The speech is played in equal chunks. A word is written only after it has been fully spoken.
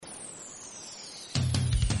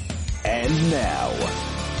And now,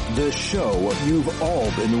 the show you've all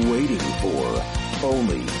been waiting for.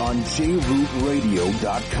 Only on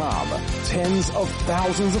JRootRadio.com. Tens of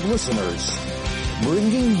thousands of listeners.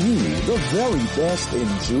 Bringing you the very best in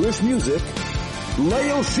Jewish music.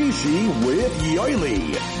 Leil Shishi with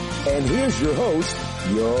Yoely. And here's your host,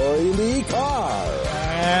 Yoely Kar.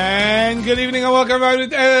 And good evening and welcome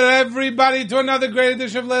everybody to another great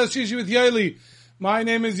edition of Leil Shishi with Yoely. My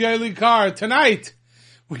name is Yoely Kar. Tonight,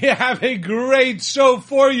 we have a great show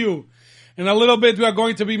for you. In a little bit, we are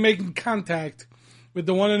going to be making contact with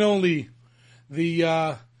the one and only,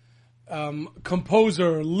 the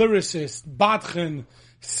composer, lyricist, batchen,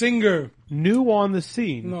 singer. New on the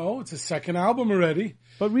scene. No, it's his second album already.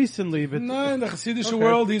 But recently. But no, in the Hasidic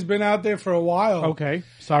world, he's been out there for a while. Okay,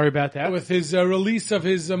 sorry about that. With his release of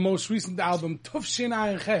his most recent album, Tufshin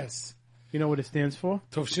Ayin Ches. You know what it stands for?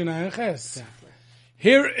 Tufshin Ayin Ches. Exactly.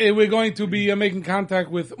 Here, we're going to be making contact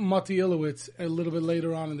with Mati Ilowitz a little bit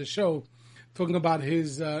later on in the show, talking about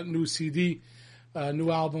his new CD, new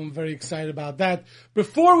album. Very excited about that.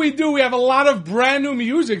 Before we do, we have a lot of brand new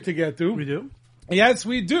music to get to. We do? Yes,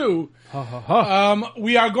 we do. Ha, ha, ha.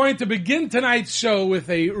 We are going to begin tonight's show with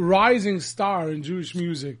a rising star in Jewish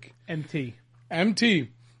music. MT. And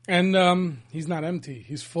he's not empty.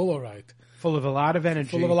 He's full, all right. Full of a lot of energy.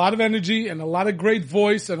 Full of a lot of energy and a lot of great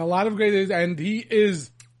voice and a lot of great... And he is...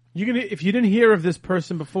 If you didn't hear of this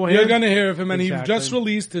person beforehand... You're going to hear of him. And exactly. he just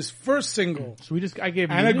released his first single. So I gave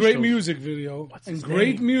him and a initials. great music video. What's his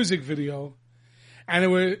great name? music video.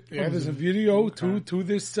 And there's a video to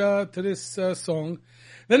this song.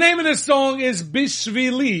 The name of this song is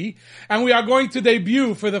Bishvili, and we are going to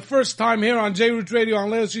debut for the first time here on JRoot Radio on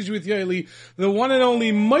Leil Shishi with Yoely, the one and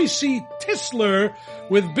only Moshe Tisler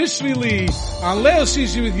with Bishvili on Leil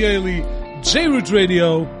Shishi with Yoely,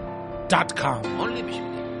 JRootRadio.com. Only Bishvili.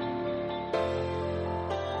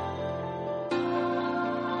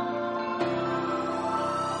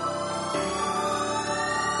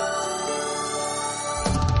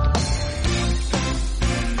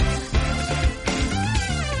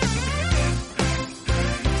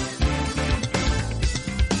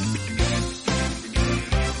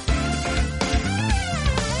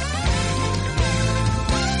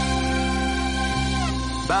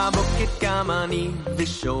 אני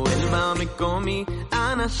ושואל מה מקומי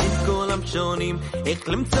אנשים כולם שונים איך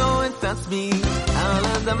למצוא את עצמי על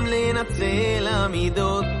אדם לנצל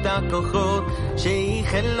עמידות הכוחות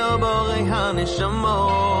שייחל לו בורא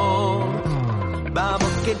הנשמות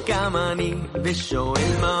בבוקר קם אני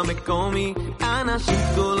ושואל מה מקומי אנשים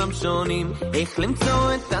כולם שונים איך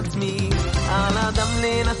למצוא את עצמי על אדם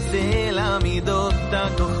לנצל עמידות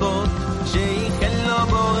הכוחות שייחל לו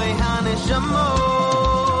בורא הנשמות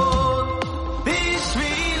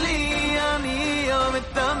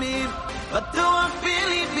תמיד בטוח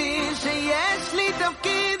בליבי שיש לי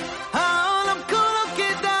תפקיד העולם כולו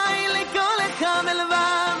כדאי לכל אחד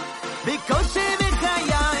מלבד בקושי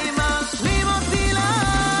בחיי משלים אותי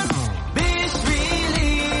לאן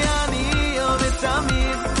בשבילי אני עובד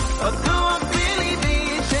תמיד בטוח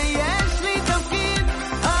בליבי שיש לי תפקיד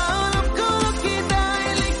העולם כולו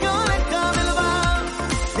כדאי לכל אחד מלבד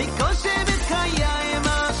בקושי בחיי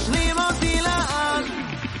משלים אותי לאן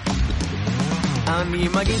אני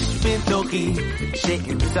מגיש בתוכי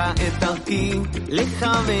שאמצא את דרכי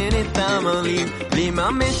לכוון את עמלי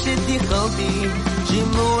לממש את יכולתי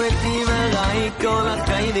שימו את דבריי כל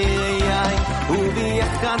החי וראיי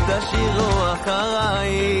וביחד תשירו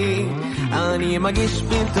אחריי אני מגיש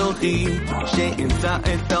בתוכי שאמצא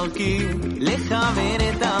את דרכי לכוון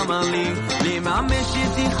את עמלי לממש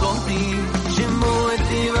את יכולתי שימו את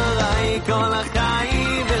דבריי כל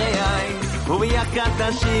החי וראיי וביחד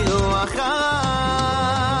תשירו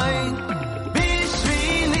אחריי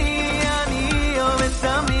בשבילי אני עובד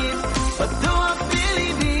תמיד בטוח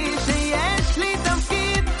בליבי שיש לי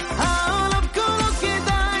תפקיד העולם כולו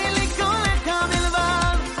כדאי לכל אחד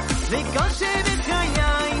מלבד וכל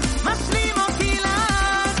שבחיי משלים אותי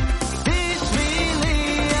לאט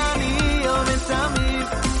בשבילי אני עובד תמיד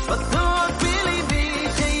בטוח בליבי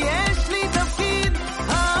שיש לי תפקיד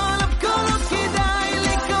העולם כולו כדאי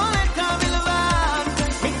לכל אחד מלבד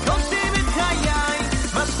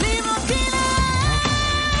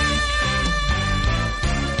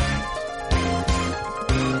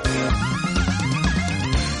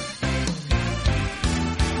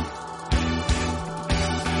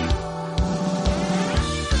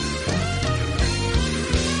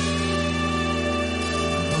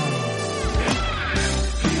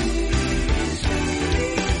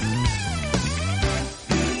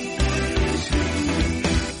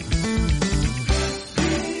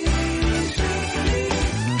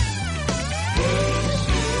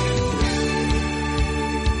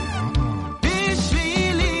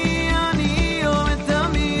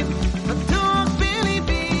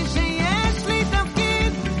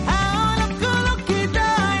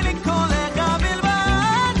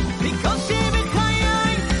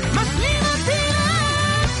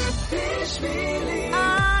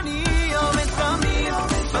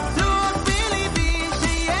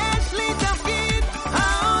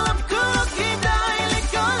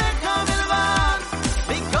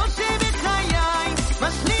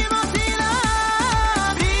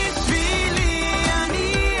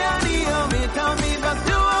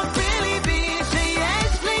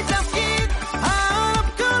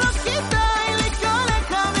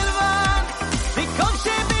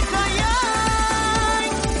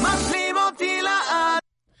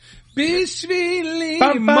Bishvili,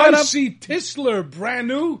 Ba-ba-da. Moshe Tischler, brand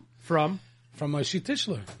new From? from Moshe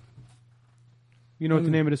Tischler. You know what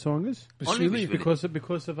the name of the song is? Only Bishvili. Bishvili.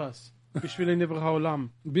 Because of us. Bishvili Nivra Haolam.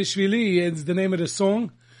 Bishvili is the name of the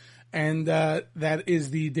song, and that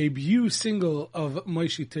is the debut single of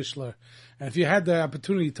Moshe Tischler. And if you had the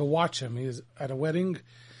opportunity to watch him, he's at a wedding.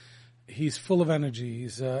 He's full of energy.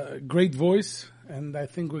 He's a great voice, and I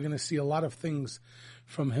think we're going to see a lot of things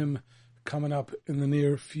from him coming up in the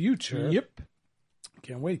near future. Yep.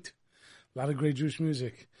 Can't wait. A lot of great Jewish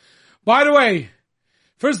music. By the way,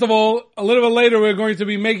 first of all, a little bit later, we're going to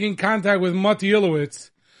be making contact with Mati Ilowitz.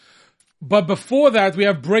 But before that, we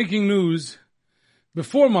have breaking news.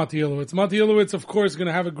 Before Mati Ilowitz, of course, is going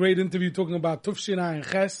to have a great interview talking about Tufshin Ayin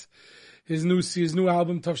Ches, his new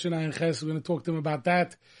album, Tufshin Ayin Ches. We're going to talk to him about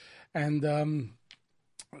that. And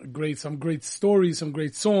some great stories, some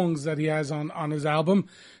great songs that he has on his album.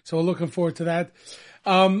 So we're looking forward to that.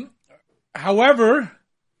 However,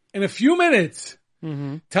 in a few minutes,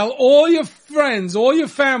 tell all your friends, all your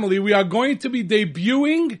family, we are going to be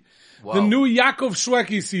debuting the new Yaakov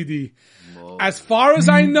Shweki CD. Whoa. As far as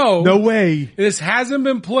I know, No way. this hasn't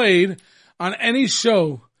been played on any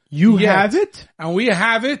show. You yet. have it? And we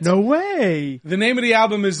have it. No way. The name of the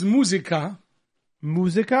album is Musica.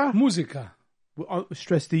 Musica? Musica.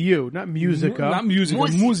 Stress the U, not musica. Not musica.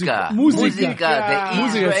 Musica. Musica. Musica. The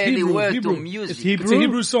Musica. It's Israeli Hebrew, word Hebrew. to music. It's Hebrew? It's a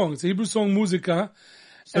Hebrew song. It's a Hebrew song, Musica.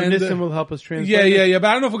 So And, Nissim will help us translate. Yeah. But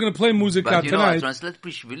I don't know if we're going to play Musica But you know, I tonight. translate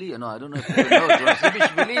Bishvili. I don't know if you know. Translate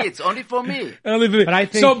Bishvili. It's only for me. But I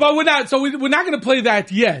think- but we're not. So we're not going to play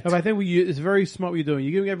that yet. No, but I think it's very smart what you're doing.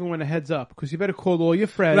 You're giving everyone a heads up because you better call all your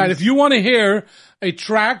friends. Right. If you want to hear a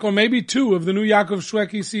track or maybe two of the new Yaakov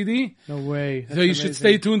Shweki CD, No way. so you should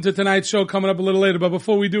stay tuned to tonight's show coming up a little later. But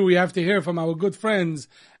before we do, we have to hear from our good friends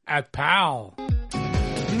at PAL.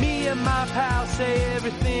 Me and my pal say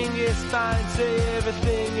everything is fine, say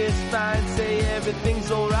everything is fine, say everything's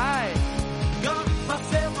alright. Got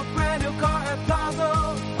myself a brand new car at Plaza,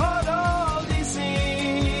 all DC.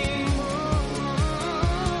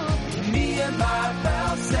 Me and my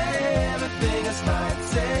pal say everything is fine,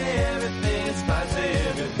 say everything is fine, say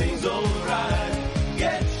everything's alright.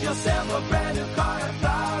 Get yourself a brand new car at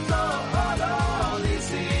Plaza, all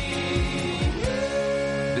DC.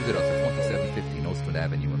 Visit us at 2750 Northwood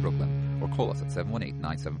Avenue in Brooklyn or call us at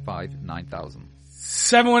 718-975-9000.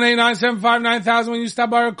 718-975-9000 when you stop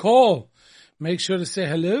by or call. Make sure to say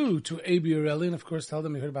hello to A.B. Orelli and of course tell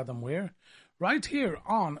them you heard about them where? Right here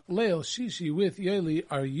on Leil Shishi with Yoely.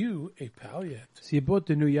 Are you a pal yet? So you bought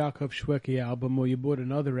the new Yaakov Shweki album or you bought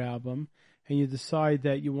another album and you decide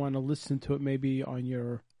that you want to listen to it maybe on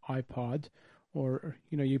your iPod or,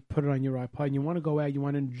 you put it on your iPod and you want to go out, you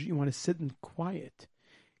want to sit in quiet,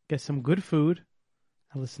 get some good food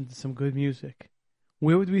and listen to some good music.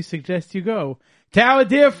 Where would we suggest you go? To our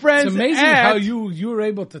dear friends. It's amazing at- how you were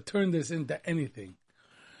able to turn this into anything.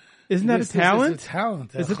 Isn't that This a talent? It's a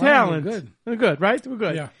talent. It's a Chaim, talent. you're good. We're good, right? We're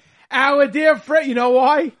good. Yeah. Our dear friend, you know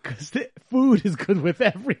why? Because the food is good with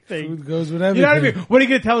everything. Food goes with You know everything. what I mean? What are you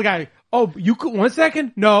going to tell a guy? Oh, you could, 1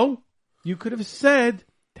 second? No. You could have said,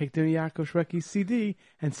 take the Yaakov Shweki CD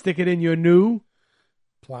and stick it in your new.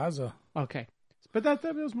 Plaza. Okay. But that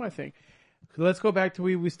was my thing. So let's go back to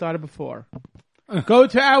where we started before. Go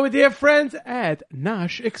to our dear friends at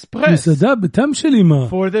Nash Express for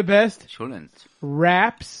the best Excellent.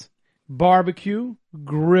 wraps, barbecue,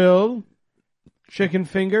 grill, chicken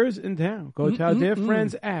fingers in town. Go to our dear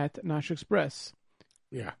friends at Nash Express.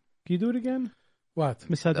 Yeah. Can you do it again? What?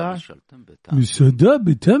 Misada.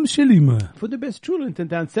 Misada For the best chulent in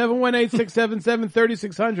town.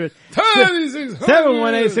 718-677-3600.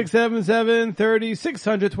 3600.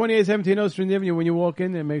 718-677-3600. 2817 Ostrand Avenue. When you walk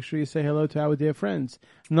in, and make sure you say hello to our dear friends.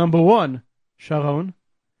 Number 1, Sharon,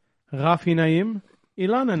 Rafi Naim,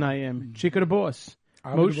 Ilana Naim, Chica the Boss,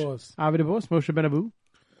 Avi the Boss. Avi the Boss, Moshe Ben Abu,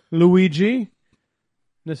 Luigi,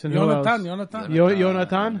 listen, who else? Jonathan.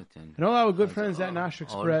 Jonathan, and all our good friends at Nash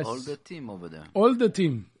Express. All the team over there. All the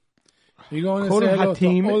team. You're going to Kol say hello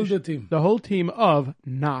HaTeam, to all the team. the whole team of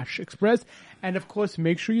Nash Express. And of course,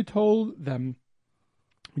 make sure you told them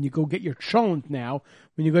when you go get your cholent now,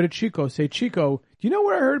 when you go to Chico, say, Chico, do you know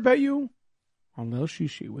where I heard about you? On Lil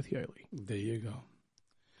Shishi with Yoely. There you go.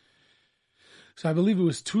 So I believe it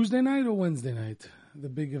was Tuesday night or Wednesday night, the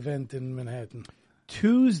big event in Manhattan.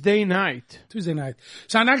 Tuesday night. Tuesday night.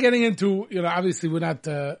 So I'm not getting into, obviously we're not,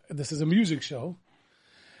 this is a music show.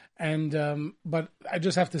 And, but I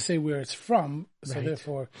just have to say where it's from. So Right.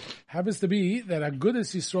 therefore, happens to be that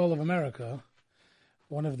Agudas Yisrael of America,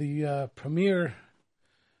 one of the premier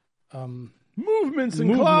Movements in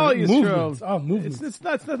Klal Yisrael. Movements. Oh, movements. It's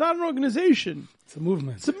not an organization. It's a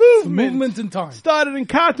movement. It's a movement. It's a movement in time. Started in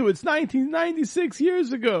Katowice 1996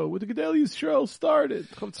 years ago. With the Gedel Yisrael started.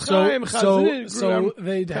 So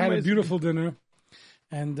they had a beautiful dinner.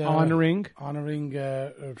 And honoring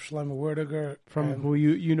Shlomo Werdiger from who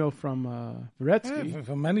you know from Beretsky,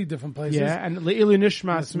 from many different places. Yeah, and Le'ili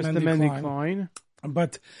Nishmas, Mr. Mendy Klein.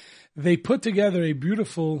 But they put together a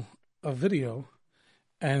beautiful video,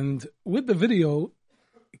 and with the video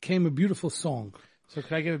came a beautiful song. So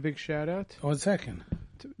can I give a big shout out? 1 second.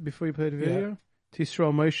 Before you play the video? To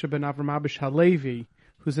Yisrael Moshe ben Avram Abish Halevi,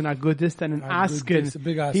 who's an Agudist and an Askin.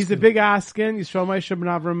 He's a big Askin. Yisrael Moshe ben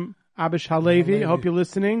Avram Abish Halevi. I hope you're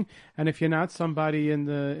listening. And if you're not, somebody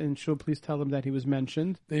in Shul, please tell him that he was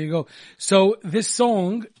mentioned. There you go. So this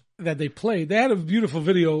song that they played, they had a beautiful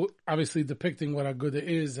video, obviously depicting what Aguda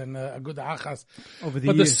is and Aguda Achas.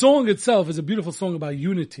 But the song itself is a beautiful song about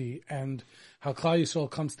unity and how Klal Yisrael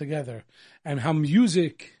comes together and how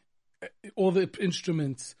music, all the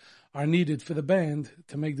instruments are needed for the band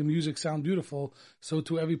to make the music sound beautiful. So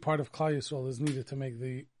too every part of Klal Yisrael is needed to make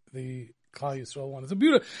the Klal Yisrael one. It's a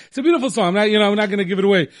beautiful song. I'm not going to give it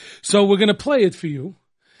away. So we're going to play it for you.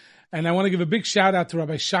 And I want to give a big shout out to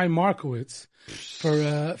Rabbi Shai Markowitz for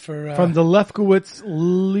from the Lefkowitz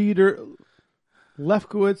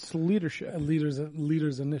leadership. Leaders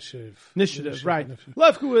Initiative. Right.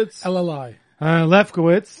 Lefkowitz. LLI.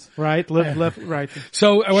 Lefkowitz, right? Right.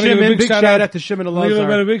 So I want to give a big shout out to Shimon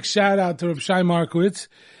Elazar. A big shout out to Rabbi Shai Markowitz.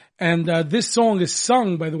 And this song is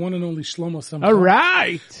sung by the one and only Shlomo Simcha. All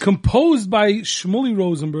right. Composed by Shmuley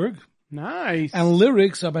Rosenberg. Nice. And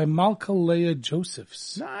lyrics are by Malka Leah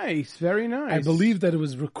Josephs. Nice. Very nice. I believe that it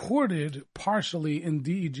was recorded partially in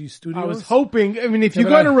DEG Studios. I was hoping, if you're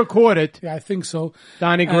going to record it. Yeah, I think so.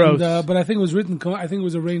 Donnie Gross. But I think it was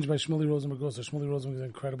arranged by Shmuley Rosenberg also. Shmuley Rosenberg is an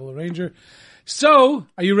incredible arranger. So,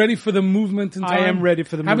 are you ready for the movement in time? I am ready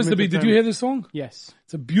for the movement in time. Did you hear this song? Yes.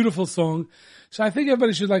 It's a beautiful song. So I think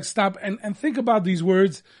everybody should stop and think about these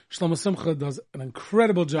words. Shlomo Simcha does an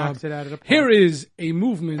incredible job. Knocks it out of the park. Here is a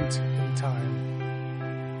movement in time.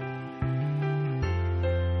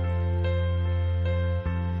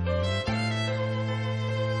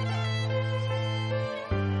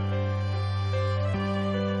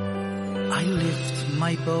 I lift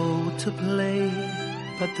my bow to play,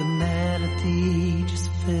 but the melody just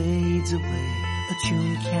fades away. A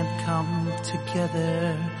tune can't come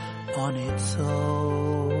together on its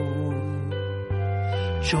own.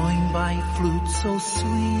 Joined by flute so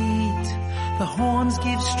sweet, the horns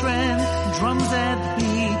give strength, drums that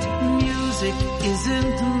beat. Music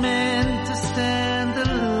isn't meant to stand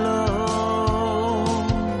alone.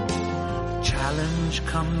 Challenge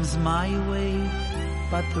comes my way,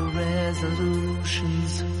 but the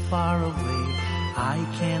resolution's far away. I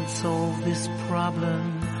can't solve this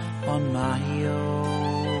problem on my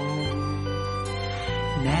own.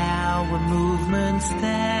 Now a movement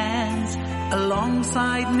stands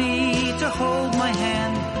alongside me to hold my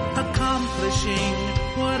hand, accomplishing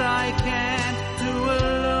what I can't do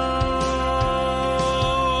alone.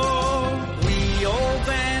 We all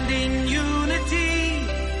band in unity,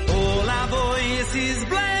 all our voices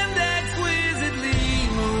blend exquisitely,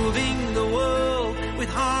 moving the world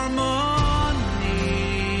with harmony.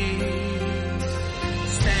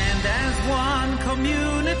 Stand as one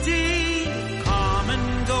community,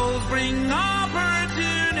 bring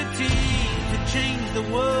opportunity to change the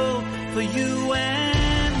world for you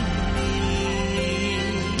and me.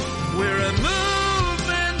 We're a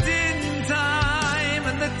movement in time,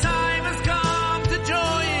 and the time has come to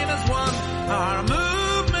join as one. Our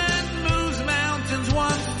movement moves mountains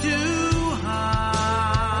once too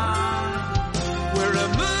high. We're a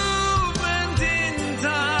movement in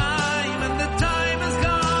time, and the time has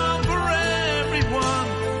come for everyone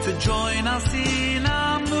to join us in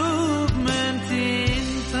our movement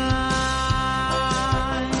in time.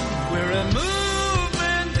 We're a movement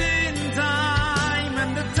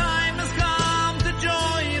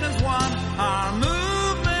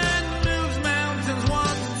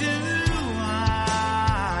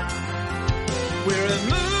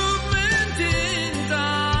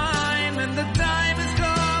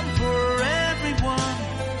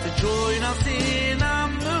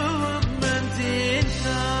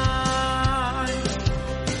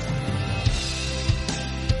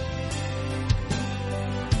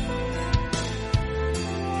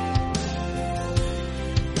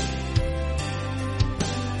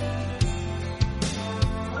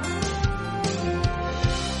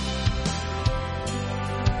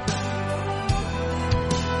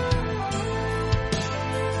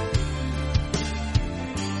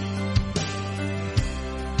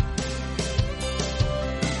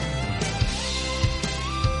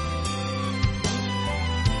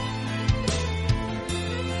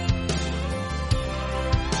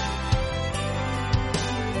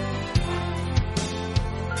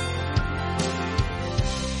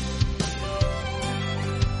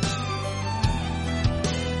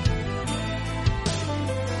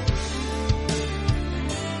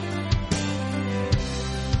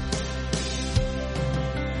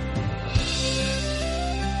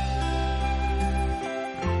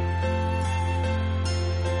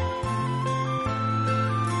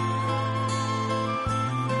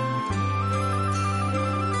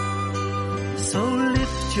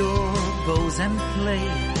your bows and play.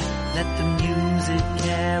 Let the music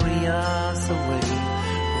carry us away,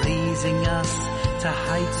 raising us to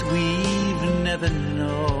heights we've never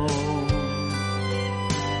known.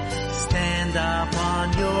 Stand up on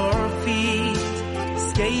your feet,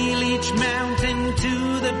 scale each mountain to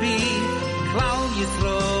the beat. Klal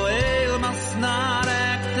Yisrael must not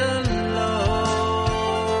act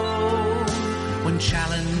alone. When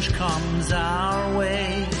challenge comes our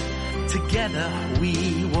way, together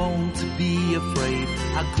we won't be afraid.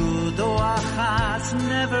 Agudo Achas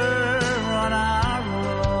never on our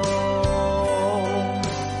own.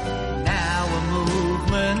 Now a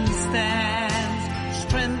movement stands,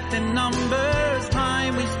 strength in numbers,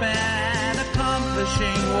 time we spend,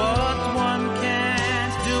 accomplishing what one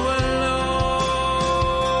can't do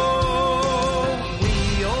alone. We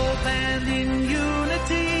all band in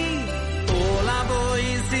unity, all our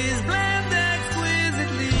voices blend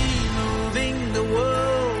exquisitely, moving the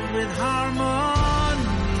world with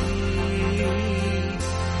harmony.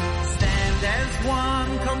 Stand as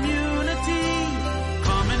one community,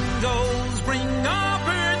 common goals bring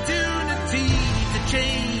opportunity to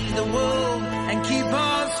change the world and keep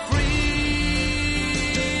us free.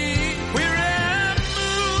 We're a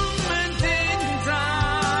movement in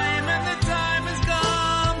time, and the time has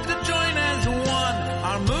come to join as one.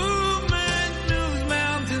 Our movement moves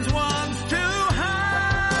mountains once too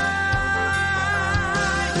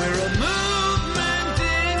high. We're a movement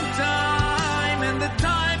in time, and the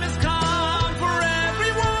time has come for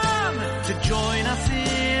everyone to join us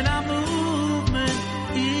in our movement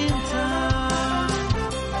in time.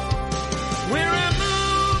 We're a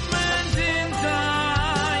movement in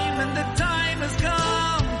time, and the time has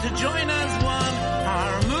come to join as one.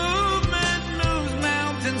 Our movement moves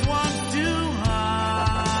mountains once too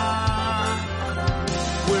high.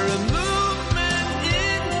 We're a movement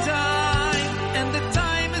in time, and the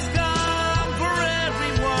time has come for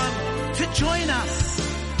everyone to join us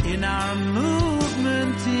in our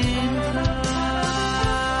movement in time.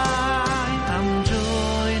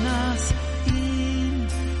 Join us in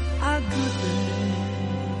our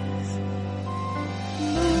goodness.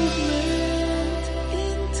 Movement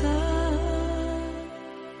in time.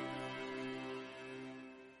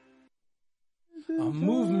 A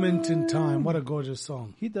movement in time. What a gorgeous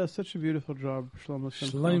song. He does such a beautiful job, Shlomo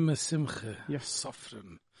Simcha. Shlomo Simcha Yes.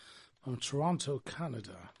 Sofrin from Toronto,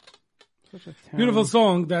 Canada. Such a Beautiful talented-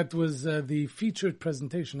 song. That was the featured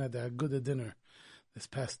presentation at the Good Dinner this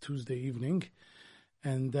past Tuesday evening.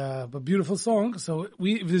 And but beautiful song. So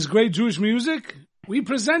this great Jewish music, we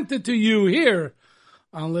present it to you here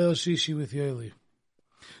on Leil Shishi with Yoely.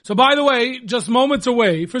 So by the way, just moments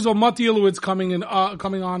away, first of all, Mati Ilowitz coming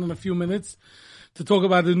on in a few minutes to talk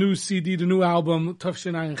about the new CD, the new album,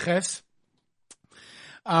 Tafshin Ayin Ches.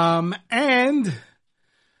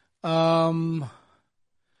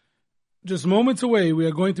 Just moments away, we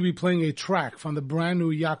are going to be playing a track from the brand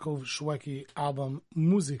new Yaakov Shweki album,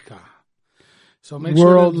 Muzika. So make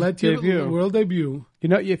World sure to debut. world debut. You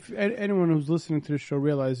know, if anyone who's listening to the show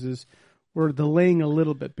realizes we're delaying a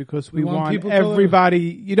little bit because we want want people to- everybody.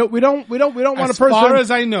 You know, we don't want a As person. far as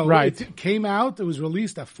I know, Right. it came out. It was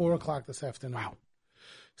released at 4:00 this afternoon. Wow!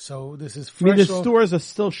 So this is I mean, fresh. the stores are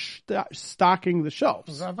still stocking the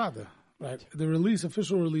shelves. Zavada. Right. The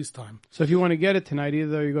official release time. So if you want to get it tonight,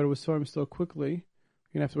 either you go to a store store quickly.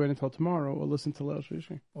 You're going to have to wait until tomorrow or listen to Leil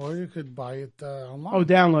Shishi. Or you could buy it online. Oh,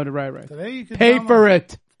 download it. Right. Today you could Pay download for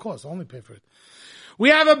it. Of course, only pay for it. We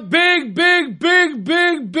have a big,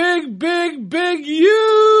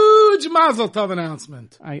 huge Mazel Tov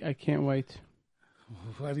announcement. I can't wait.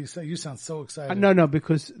 Why do you say? You sound so excited. No,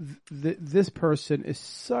 because this person is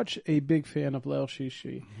such a big fan of Leil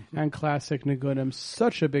Shishi and classic Nigunim.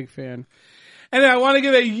 Such a big fan. And I want to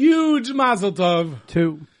give a huge Mazel Tov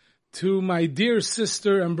To my dear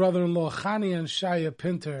sister and brother-in-law, Chani and Shaya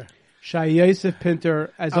Pinter. Shai Yosef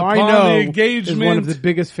Pinter, as Upon I know, the is engagement- one of the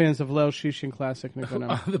biggest fans of Leil Shishi and classic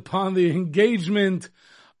Nigunim. Upon the engagement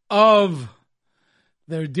of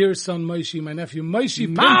their dear son Moshe, my nephew Moshe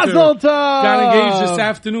Pinter, Mazel Tov! got engaged this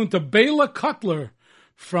afternoon to Bela Cutler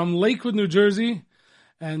from Lakewood, New Jersey.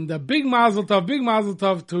 And a big Mazel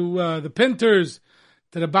Tov to the Pinters,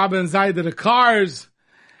 to the Baba and Zayda, the Cars.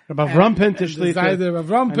 Avram Pinter, and the Zayda,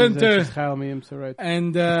 Avram Pinter.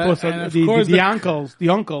 And of course, and the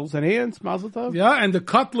uncles and aunts, Mazel Tov. Yeah, and the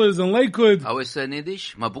Cutlers in Lakewood. I was saying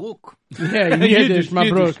Yiddish, Mabruk. Yeah, Yiddish,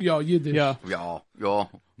 Mabruk. Yiddish. Yeah. Yeah. Yeah.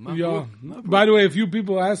 Mabruk. By the way, a few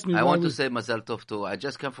people asked me. I why want we- to say Mazel Tov too. I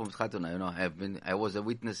just came from Chatuna, I was a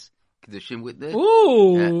witness, Kiddushim witness.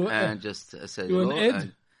 Ooh. And just said You an hello. Ed?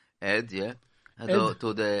 And Ed, yeah.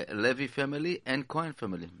 To the Levi family and Cohen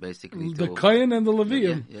family, basically. The Cohen and the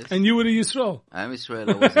Levium. Yeah, yes. And you were the Yisrael. I'm Israel.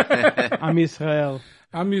 I was I'm Israel.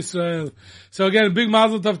 I'm Yisrael. So again, a big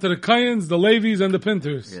mazel tov to the Cohens, the Levis, and the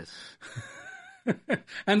Pinters. Yes.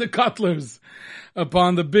 And the Cutlers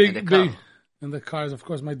upon the big, And the car. big, and the cars. Of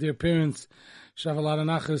course, my dear parents, should have a lot of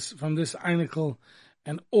nachas from this Einikel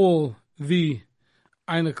and all the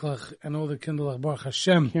Einiklach and all the Kinderlach Baruch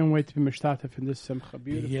Hashem. Can't wait to be mishtatef in this simcha.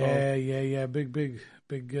 Beautiful. Yeah.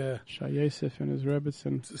 Big. Shai Yosef and his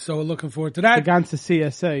Rebbetzin. So we're looking forward to The that. Ganze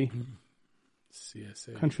CSA.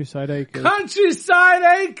 CSA. Countryside Acres. Countryside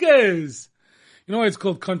Acres. You know why it's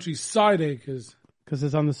called Countryside Acres? Because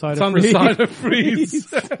it's on the side It's of on the Freeze. side of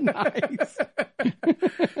Freeze. Nice.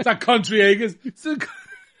 It's not Country Acres.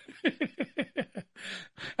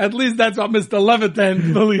 At least that's what Mr.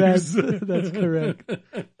 Levitan believes. That's correct.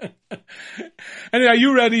 Anyway, are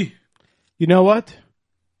you ready? You know what?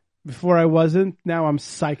 Before I wasn't. Now I'm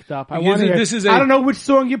psyched up. I Yes, want to hear. this is a- I don't know which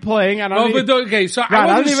song you're playing. I don't Oh, even, but okay, so Right,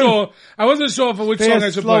 I wasn't sure for which Fast, song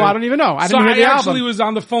I should slow, play. I don't even know. I So didn't hear the actually album. was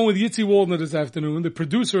on the phone with Yitzi Waldner this afternoon, the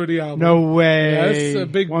producer of the album. No way. Yes, a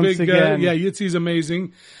big, Once big, again. yeah, Yitzi's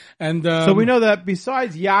amazing. And, So we know that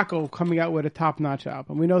besides Yaakov coming out with a top-notch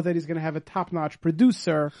album, we know that he's going to have a top-notch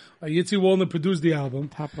producer, Yitzi Waldner produced the album.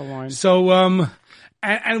 top of the line. So,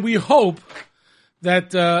 and we hope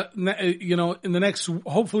that, in the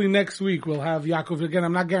hopefully next week we'll have Yaakov again.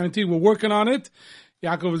 I'm not guaranteed. We're working on it.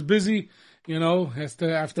 Yaakov is busy, after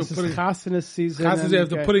This putting, is Chassidus season. after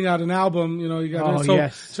and- putting out an album, you got Oh, so,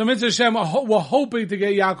 yes. So Mitzvah Hashem, we're hoping to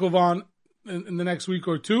get Yaakov on in the next week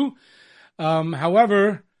or two.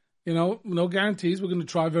 However, no guarantees. We're going to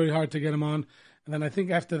try very hard to get him on. And then I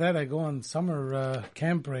think after that I go on summer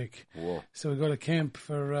camp break. Whoa. So we go to camp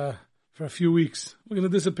for a few weeks. We're going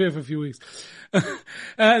to disappear for a few weeks.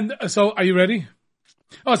 And so are you ready?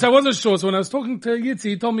 Oh, so I wasn't sure. So when I was talking to Yitzi,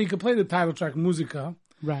 he told me he could play the title track, Musica.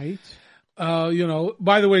 Right. By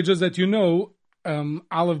the way, just that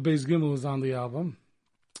Aleph Beis Gimel is on the album.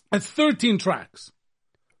 It's 13 tracks.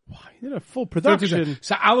 Wow, he did a full 13 production. tracks.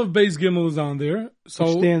 So Aleph Beis Gimel is on there. So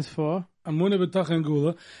Which stands for? Amunah B'tach and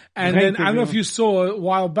Gula. And Right, then, I don't know Gula. if you saw a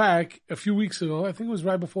while back, a few weeks ago, I think it was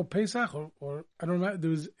right before Pesach, or I don't know, there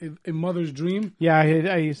was a Mother's Dream. Yeah,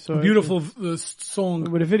 I saw it. Beautiful song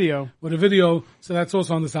With a video. with a video. So that's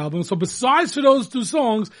also on this album. So besides for those two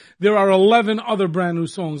songs, there are 11 other brand new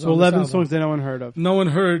songs So on 11 this album. songs that no one heard of. No one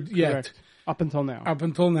heard yet. Correct. Up until now. Up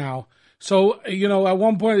until now. So, at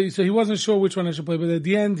one point, he wasn't sure which one I should play, but at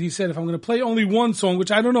the end, he said, if I'm going to play only one song,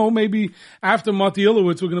 which I don't know, maybe after Mati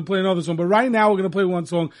Ilowitz, we're going to play another song, but right now, we're going to play one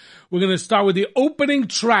song. We're going to start with the opening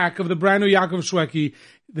track of the brand new Yaakov Shweki.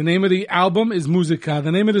 The name of the album is Musica.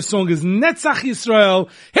 The name of the song is Netzach Yisrael.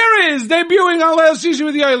 Here is, debuting on Leil Shishi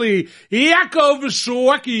with Yoely, Yaakov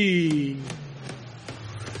Shweki.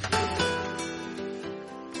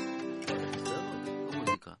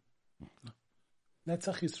 Musica.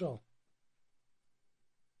 Netzach Yisrael.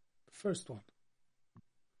 The first one.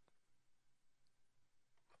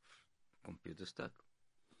 Computer stuck.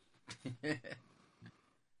 Yeah.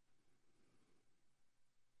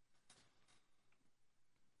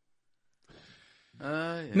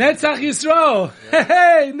 Netzach Yisrael.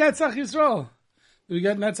 Hey, Netzach Yisrael. Do we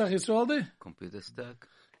get Netzach Yisrael there? Computer stuck.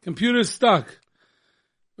 Computer's stuck.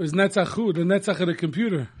 There's Netzach Hu, the Netzach of the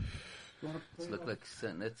computer. It looks like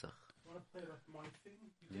Netzach.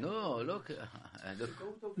 No, look.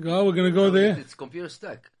 Go, we're gonna go there. It's computer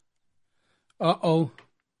stuck. Uh-oh.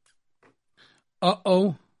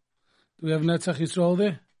 Do we have Netzach Yisrael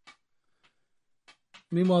there?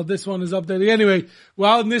 Meanwhile, this one is updating. Anyway,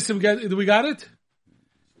 well, Nissim, do we got it?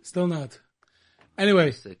 Still not.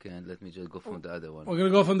 Anyway, Second, let me just go from the other one. we're gonna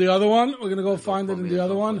go from the other one. We're gonna go find it in the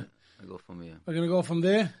other one. I go from here. We're gonna go from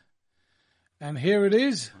there. And here it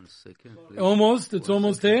is. 1 second, please. Almost. It's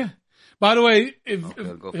almost there. By the way,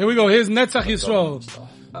 I'll go here we go. Here's Netzach Yisrael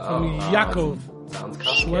from Yaakov. Sounds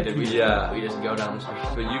complicated. We just go down this way.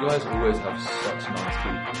 But you guys always have such nice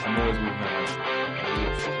food. I'm always walking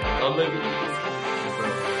around.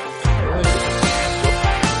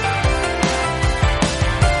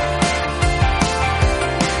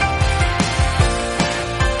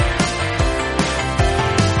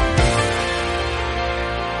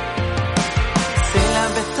 סלע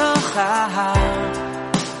בתוך ההר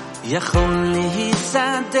יכול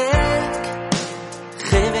להיסדק,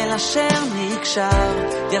 חבל אשר נקשר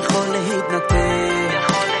יכול להתנתק.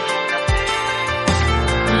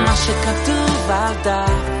 מה שכתוב על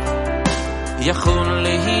דף יכול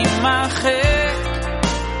להימחק,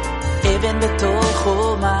 אבן בתוך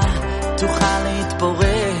חומה תוכל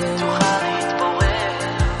להתפורר,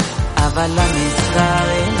 אבל המזכר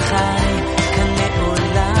אל חי כאן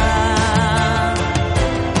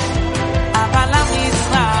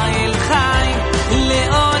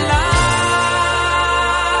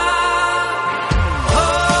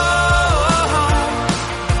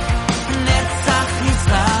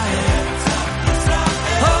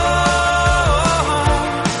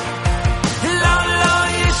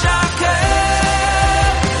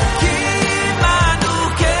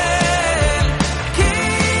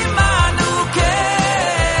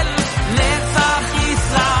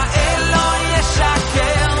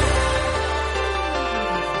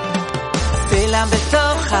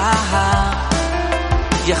בהר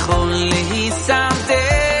יכול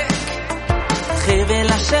להיסדק, חבל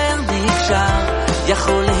אשר נקשר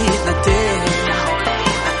יכול להתנתק,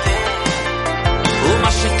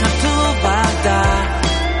 ומה שכתוב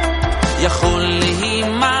בדף יכול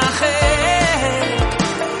להימחק,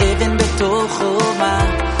 אבן בתוך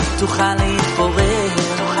חומה תוכל להתפורר,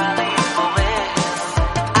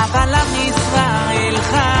 אבל עם ישראל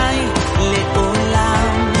חי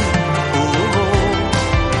לעולם,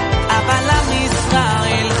 אבל עם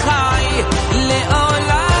ישראל חי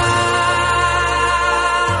לעולם,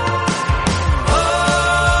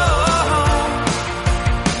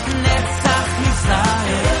 נצח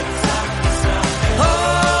ישראל,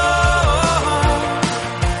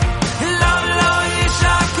 לא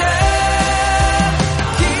ישקר,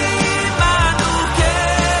 כי עמנו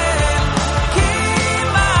כן,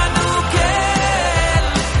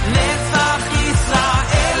 נצח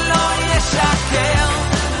ישראל לא ישקר,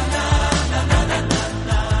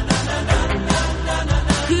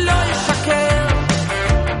 לא ישקר.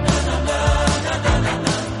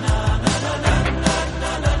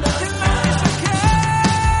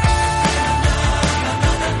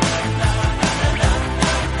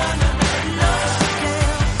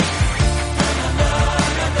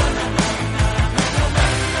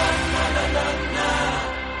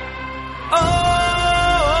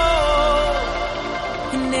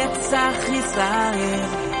 נצח ישראל,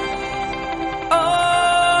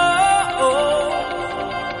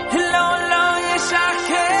 לא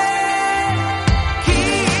ישקר, כי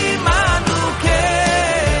עמנו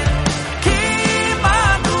כן,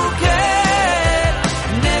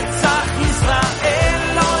 נצח ישראל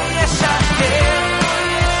לא ישקר.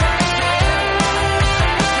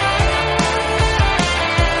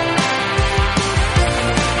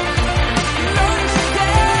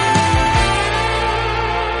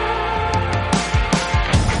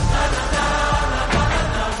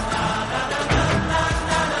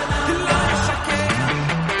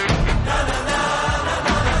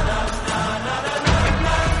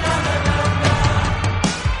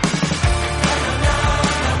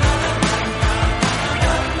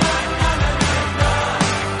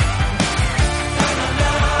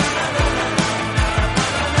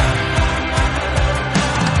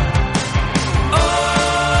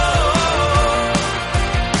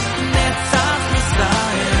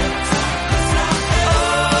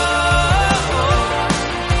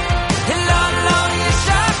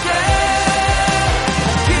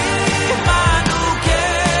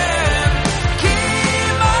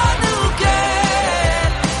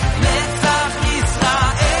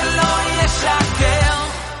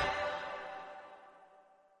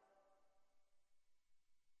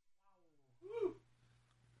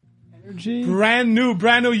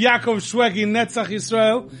 Brand new Yaakov Shweki, Netzach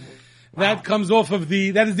Yisrael. That comes off of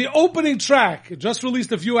that is the opening track, just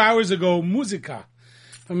released a few hours ago, Muzika,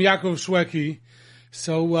 from Yaakov Shweki.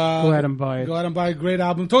 So, go out and buy it. Go out and buy a great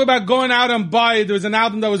album. Talk about going out and buy it. There was an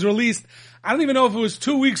album that was released, I don't even know if it was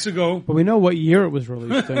 2 weeks ago. But we know what year it was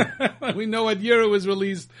released in. We know what year it was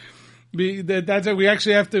released. That's what we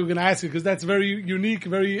actually we're going to ask you, because that's very unique,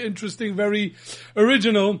 very interesting, very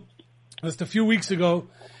original. Just a few weeks ago.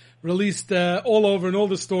 Released all over in all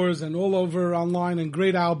the stores and all over online, and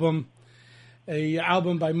great album. A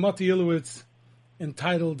album by Mati Ilowitz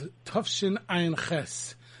entitled Tufshin Ayin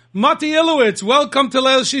Ches. Mati Ilowitz, welcome to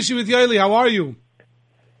Leil Shishi with Yoely. How are you?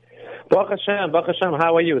 Baruch Hashem,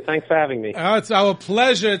 how are you? Thanks for having me. It's our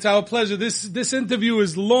pleasure. This interview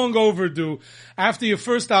is long overdue. After your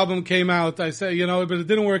first album came out, I said, but it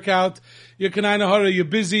didn't work out. You're Kanai Nahara, you're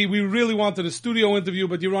busy. We really wanted a studio interview,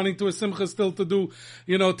 but you're running to a simcha still to do,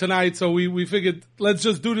 tonight. So we figured, let's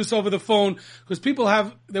just do this over the phone, because people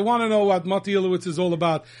they want to know what Mati Ilowitz is all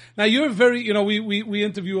about. Now you're very, we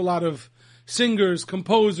interview a lot of singers,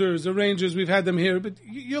 composers, arrangers. We've had them here, but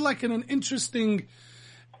you're like in an interesting,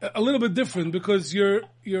 a little bit different, because you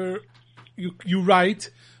write,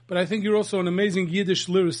 but I think you're also an amazing Yiddish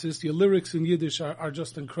lyricist. Your lyrics in Yiddish are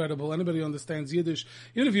just incredible. Anybody who understands Yiddish,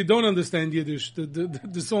 even if you don't understand Yiddish,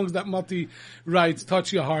 the songs that Mati writes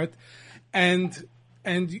touch your heart. And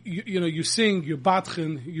you sing, you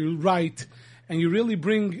batchen, you write, and you really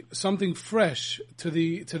bring something fresh to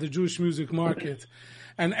the Jewish music market.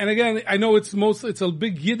 And again, I know it's a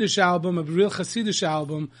big Yiddish album, a real Hasidish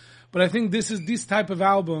album, but I think this type of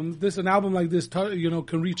album, an album like this,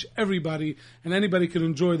 can reach everybody, and anybody can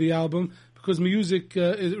enjoy the album, because music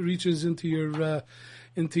it reaches into your heart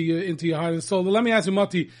and soul. But let me ask you,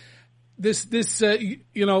 Mati,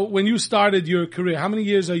 when you started your career, how many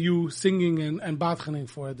years are you singing and batchening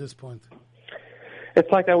for at this point? It's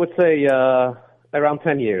like, I would say, around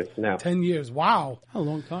 10 years now. 10 years. Wow. A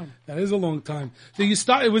long time. That is a long time. So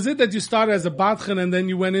was it that you started as a batchen and then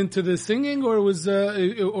you went into the singing, or was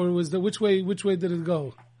which way did it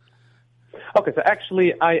go? Okay, so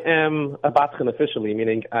actually I am a batchen officially,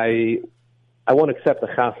 meaning I won't accept the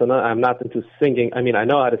chasana. I'm not into singing. I mean, I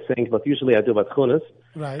know how to sing, but usually I do batchunas.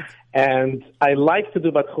 Right. And I like to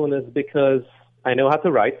do batchunas because I know how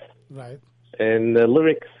to write. Right. And the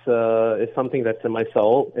lyrics is something that's in my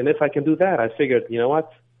soul. And if I can do that, I figured, you know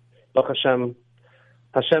what? Baruch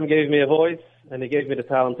Hashem gave me a voice, and He gave me the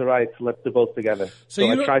talent to write. Let's do both together. So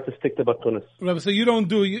I try to stick to batchunas. Rabbi, so you don't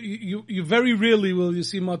do, you very rarely will you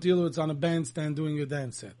see Mati Ilowitz on a bandstand doing a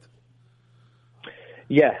dance set.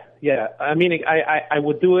 Yeah. I mean, I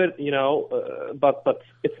would do it, but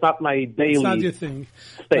it's not my daily. It's not your thing.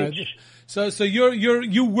 Stage. So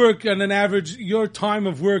you work on an average. Your time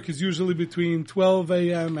of work is usually between 12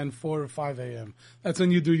 a.m. and 4 or 5 a.m. That's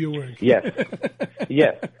when you do your work. Yes.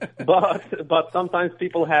 But sometimes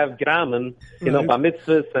people have gramen, bar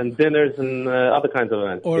mitzvahs and dinners and other kinds of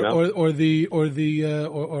events. Or the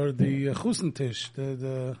chusentish,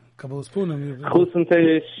 the Kabbalah Spunim.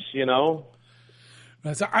 Chusentish,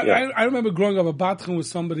 Right, so I remember growing up a batchen with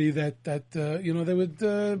somebody that they would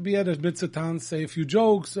be at a mitzvah, say a few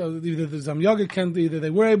jokes, either the Zamyaga Kent, either they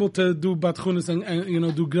were able to do batchunas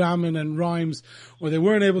and do grammar and rhymes, or they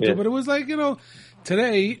weren't able to, but it was like,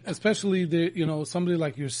 today, especially somebody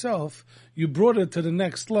like yourself, you brought it to the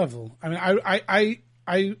next level. I mean,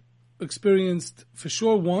 I experienced for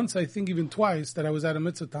sure once, I think even twice, that I was at a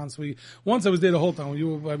mitzvah. So once I was there the whole time. When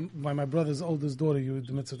you were by my brother's oldest daughter, you were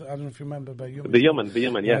the mitzvah. I don't know if you remember, but you the Yemen,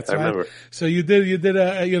 yes, I remember. So you did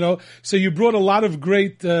so you brought a lot of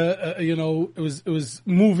great, it was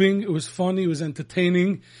moving, it was funny, it was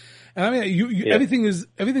entertaining. And I mean, everything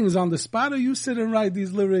is on the spot, or you sit and write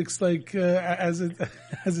these lyrics like as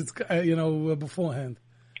it's beforehand.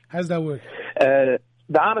 How's that work?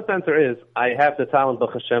 The honest answer is I have the talent,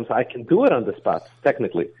 Baruch Hashem, so I can do it on the spot,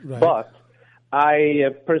 technically. Right. But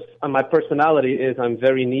my personality is I'm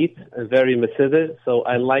very neat and very mesidah, so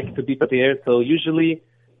I like to be prepared. So usually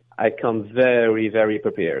I come very, very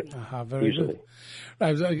prepared. Very usually.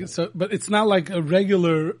 Good. Right. So, but it's not like a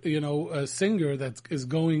regular, a singer that is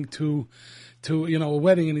going to a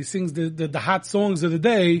wedding and he sings the hot songs of the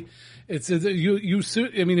day. It's I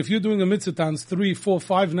mean, if you're doing a mitzvah 3, 4,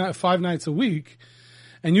 5 nights a week,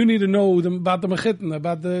 and you need to know about the mechitten,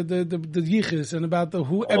 about the yichus, and about the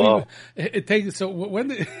who. It takes so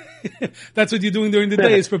when that's what you're doing during the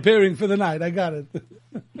day is preparing for the night. I got it.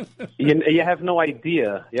 You have no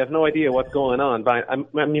idea. You have no idea what's going on. But I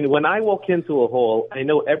mean, when I walk into a hall, I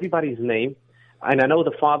know everybody's name, and I know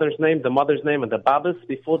the father's name, the mother's name, and the babas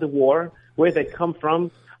before the war, where they come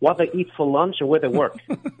from, what they eat for lunch, and where they work.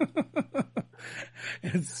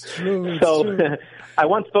 It's true. So I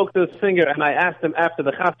once spoke to a singer, and I asked him after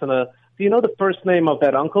the chasana, do you know the first name of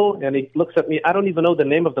that uncle? And he looks at me, I don't even know the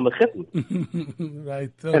name of the mechitten.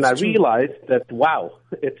 Right. And I realized that, wow,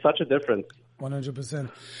 it's such a difference. 100%.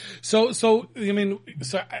 So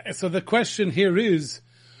the question here is,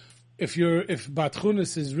 if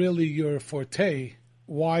Batchunis is really your forte,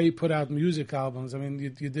 why put out music albums? I mean,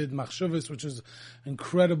 you did Machshavas, which is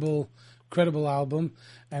incredible album,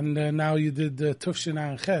 and now you did Tufshin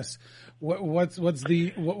and Ches. Why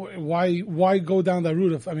go down that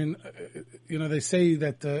route of? I mean, they say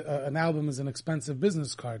that an album is an expensive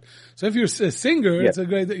business card. So if you're a singer, it's a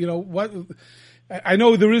great. What? I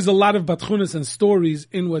know there is a lot of batchunas and stories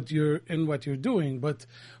in what you're doing, but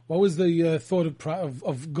what was the thought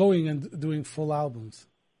of going and doing full albums?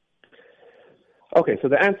 Okay, so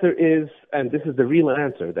the answer is, and this is the real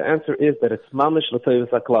answer, the answer is that it's mamish l'toivus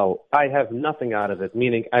haklal. I have nothing out of it,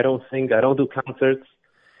 meaning I don't sing, I don't do concerts.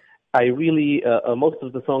 I really, most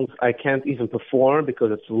of the songs I can't even perform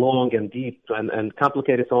because it's long and deep and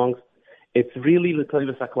complicated songs. It's really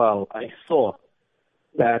l'toivus haklal. I saw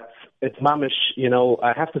that it's mamish,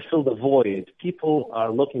 I have to fill the void. People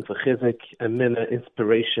are looking for chizik and minna,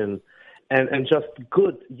 inspiration, and just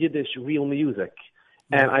good Yiddish real music.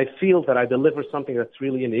 And I feel that I deliver something that's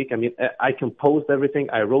really unique. I mean, I composed everything,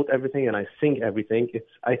 I wrote everything, and I sing everything.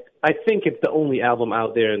 I think it's the only album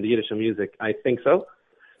out there in the Yiddish music. I think so.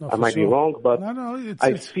 No, I might be wrong, but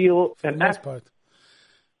I feel... For the most part.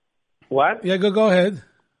 What? Yeah, go ahead.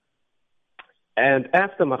 And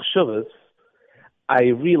after Machshavas, I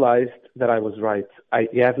realized that I was right.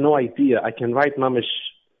 You have no idea. I can write mamish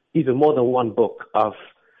even more than one book of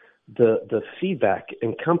the feedback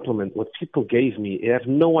and compliment what people gave me. You have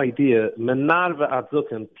no idea. Menarva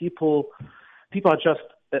adzuken. People are just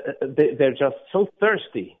they're just so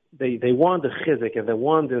thirsty. They want the chizik and they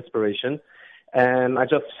want the inspiration. And I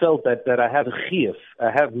just felt that I have a chiyuv.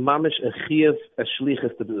 I have mamish a chiyuv, a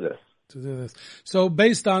shlichus to do this. To do this. So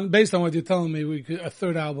based on what you're telling me, a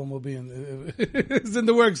third album will be it's in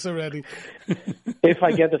the works already. If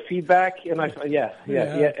I get the feedback, and yeah.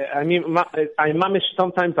 I mean, mamish,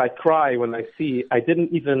 sometimes I cry when I see, I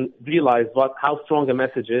didn't even realize how strong a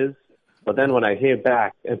message is, but then when I hear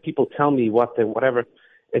back and people tell me whatever,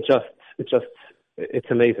 it's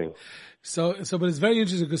amazing. So, but it's very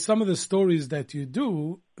interesting because some of the stories that you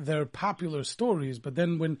do, they're popular stories, but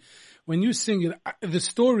then when you sing it, the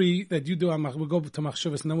story that you do, we'll go to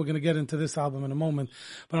Machshuvas, and then we're going to get into this album in a moment.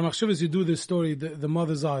 But on Machshuvas, you do this story, the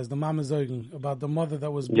mother's eyes, the mama's Augen, about the mother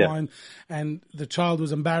that was blind, and the child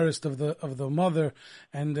was embarrassed of the mother,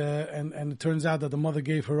 and it turns out that the mother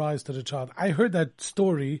gave her eyes to the child. I heard that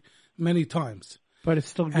story many times, but it's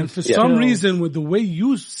still, and for some reason, with the way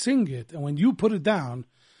you sing it, and when you put it down,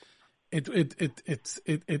 it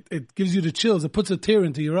gives you the chills. It puts a tear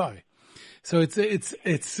into your eye. So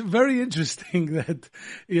it's very interesting that,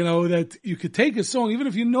 that you could take a song, even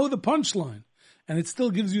if you know the punchline, and it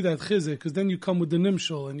still gives you that chizuk, because then you come with the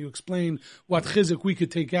nimshal and you explain what chizuk we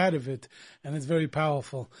could take out of it, and it's very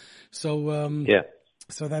powerful. So,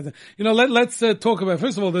 So that, let's talk about,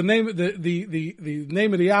 first of all, the name, the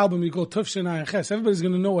name of the album you call Tufshin Ayin Ches. Everybody's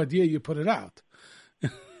going to know what year you put it out.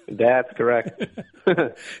 That's correct.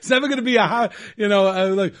 It's never going to be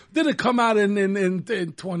did it come out in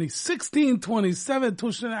 2016, 27,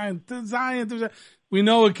 Tufshin Ayin, we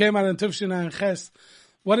know it came out in Tufshin Ayin Ches.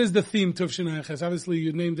 What is the theme, Tufshin Ayin Ches? Obviously,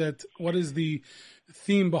 you named that. What is the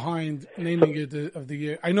theme behind naming it of the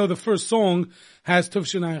year? I know the first song has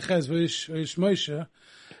Tufshin Ayin Ches, V'ish Moshe.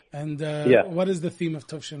 And what is the theme of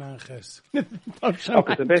Tufshin Ayin Ches? Okay, so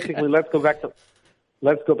basically, let's go back to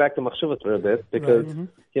Machshuvas for a bit, because,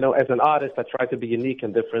 as an artist, I try to be unique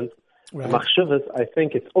and different. Right. Machshuvas, I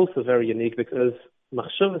think it's also very unique because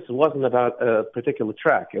Machshuvas wasn't about a particular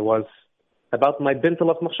track. It was about my bintel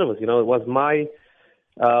of Machshuvas. It was my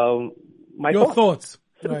your thoughts.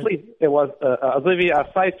 Simply, right. It was a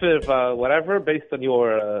cipher, whatever, based on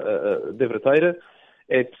your Divrei Torah.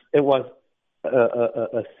 It was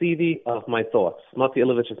a CD of my thoughts, Mati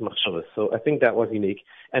Ilovich's Machshuvas. So I think that was unique.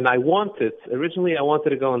 And originally I wanted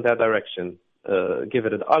to go in that direction, give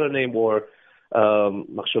it an other name, or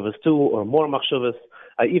Machshuvas 2, or more Machshuvas.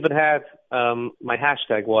 I even had, my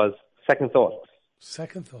hashtag was Second Thoughts.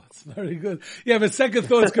 Second thoughts, very good. Yeah, but second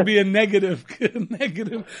thoughts could be a negative.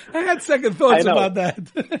 I had second thoughts about that.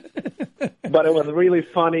 But it was really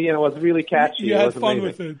funny and it was really catchy. You had fun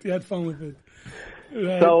with it.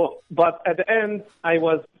 Right. So, but at the end,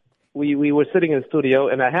 we were sitting in the studio,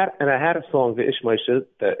 and I had a song, V'ish Moshe,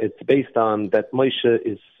 that it's based on that Moshe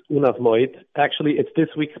is Unav Moed. Actually, it's this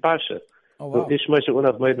week's Parsha. Oh, wow. V'ish Moshe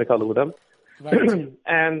Unav Moed Mekal Udam. Right.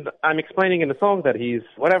 And I'm explaining in the song that he's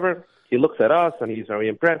whatever. He looks at us and he's very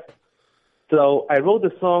impressed. So I wrote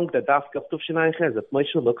the song that Dafka of Tufshin Ayin Ches, that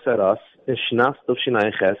Moshe looks at us, Shnas Tufshin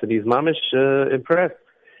Ayin Ches, and he's mamish impressed.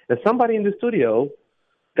 And somebody in the studio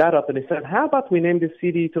got up and he said, "How about we name this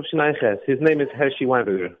CD Tufshin Ayin Ches?" His name is Hershey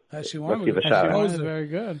Weinberger. Hershey Let's give a shout out. Very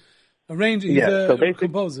good. He's a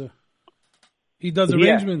composer. He does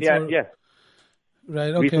arrangements. Yeah.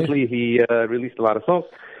 Right. Okay. Recently, he released a lot of songs.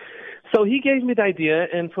 So he gave me the idea,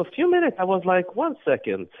 and for a few minutes, I was like, 1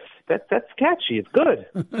 second, that's catchy, it's good.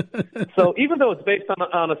 So even though it's based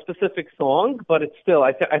on a specific song, but it's still,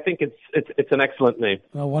 I think it's an excellent name.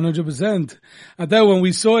 100%. And then when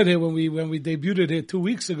we saw it here, when we debuted it here 2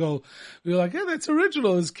 weeks ago, we were like, yeah, that's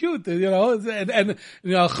original, it's cute, and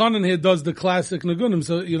Chanan here does the classic Nagunim,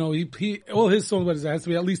 so, he all his songs, it has to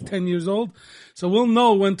be at least 10 years old. So we'll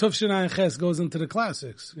know when Tufshin Ayin Ches goes into the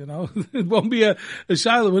classics, It won't be a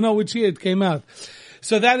shiloh, we'll know which year it came out.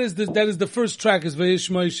 So that is the first track, is V'ish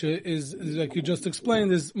Moshe, is like you just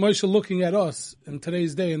explained, is Moshe looking at us in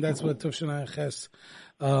today's day, and that's what Tufshin Ayin Ches,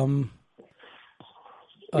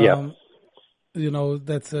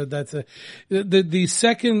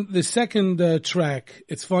 the second track.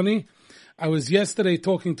 It's funny. I was yesterday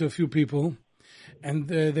talking to a few people, and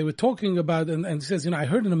they were talking about, and he says, I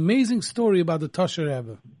heard an amazing story about the Tosher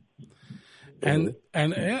Rebbe. And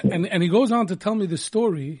he goes on to tell me the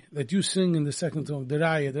story that you sing in the second song, the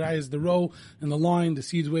Raya. The Raya is the row and the line, the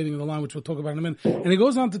seeds waiting in the line, which we'll talk about in a minute. And he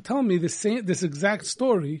goes on to tell me this exact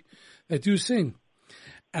story that you sing.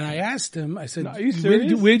 And I asked him, I said,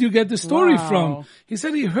 where'd you get the story from? He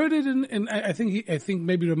said he heard it in I think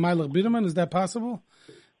maybe Ramalach Biderman. Is that possible?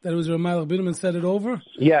 That it was Ramalach Biderman said it over?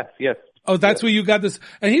 Yes. Oh, that's where you got this.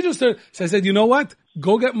 And he just heard, so I said, you know what?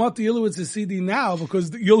 Go get Mati Ilovich's CD now,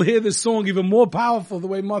 because you'll hear this song even more powerful the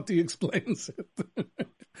way Mati explains it.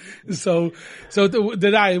 So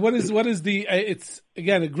what is the, it's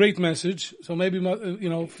again, a great message. So maybe,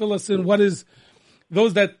 fill us in. What is,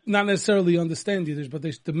 those that not necessarily understand Yiddish, but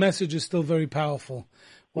the message is still very powerful.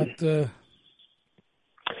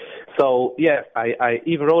 So, yes, I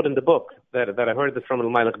even wrote in the book that I heard this from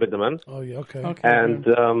L'Mayla Bidman. Oh, yeah, okay. And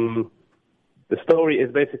the story is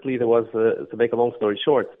basically, there was, to make a long story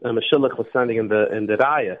short, a Meshilach was standing in the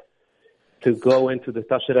Raya to go into the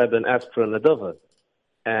Tasher Rebbe and ask for a Nadova.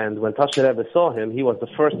 And when Tasher Rebbe saw him, he was the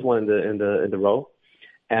first one in the row.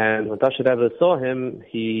 And when Tasher Rebbe saw him,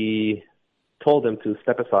 he told him to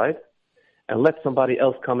step aside and let somebody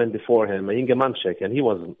else come in before him, a Inge Manchek. And he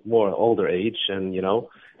was more older age, and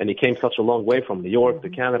he came such a long way from New York to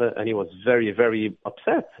Canada, and he was very, very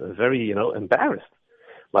upset, very, embarrassed.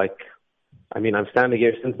 Like, I mean, I'm standing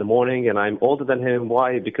here since the morning, and I'm older than him.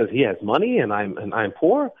 Why? Because he has money, and I'm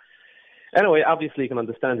poor. Anyway, obviously, you can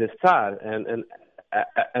understand his tzad.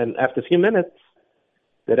 And after a few minutes,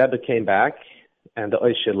 the Rebbe came back, and the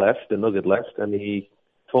Oishe left, the Nugget left, and he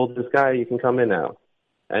told this guy, "You can come in now."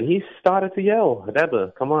 And he started to yell,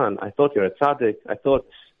 "Rebbe, come on! I thought you're a tzaddik. I thought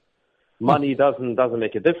money doesn't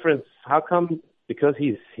make a difference. How come? Because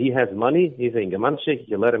he has money. He's a Gemanshik.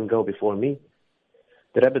 You let him go before me."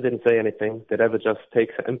 The Rebbe didn't say anything. The Rebbe just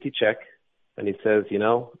takes an empty check, and he says,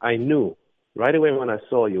 "I knew right away when I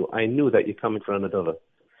saw you. I knew that you're coming for a Nadova,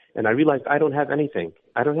 and I realized I don't have anything.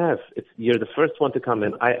 I don't have. You're the first one to come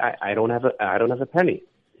in. I don't have a penny.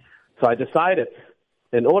 So I decided,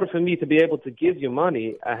 in order for me to be able to give you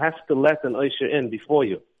money, I have to let an Oisher in before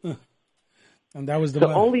you. And that was the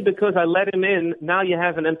so only because I let him in, now you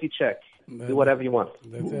have an empty check. Do whatever you want."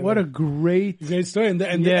 What a great story. And the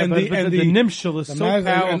nimshal is so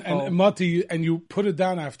powerful. And Mati, and you put it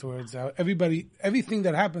down afterwards. Everything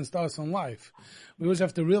that happens to us in life, we always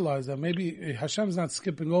have to realize that maybe Hashem's not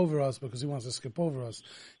skipping over us because he wants to skip over us.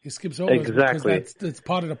 He skips over us because it's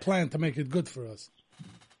part of the plan to make it good for us.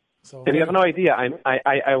 So, and you have no idea.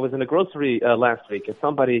 I was in a grocery last week, and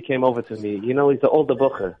somebody came over to me. He's an older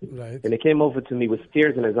bucher, right? And he came over to me with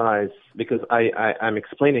tears in his eyes because I'm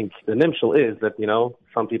explaining the nimshal is that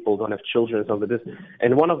some people don't have children, some of this.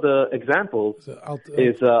 And one of the examples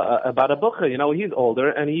is about a bucher. He's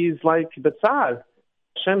older, and he's like Betzar.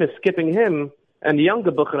 Hashem is skipping him, and the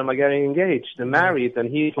younger bucherim are getting engaged and married,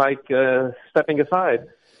 and he's like stepping aside.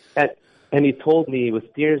 And he told me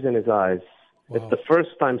with tears in his eyes. Wow. It's the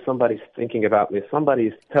first time somebody's thinking about me.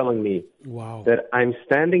 Somebody's telling me that I'm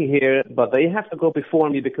standing here, but they have to go before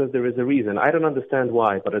me because there is a reason. I don't understand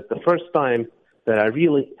why, but it's the first time that I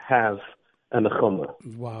really have a nechumah.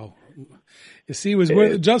 Wow. You see, it was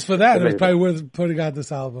worth, just for that, it was probably worth putting out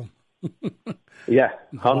this album. Yeah,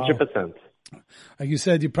 100%. Wow. Like you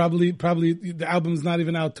said, you probably the album's not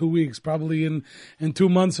even out 2 weeks. Probably in 2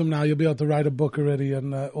 months from now, you'll be able to write a book already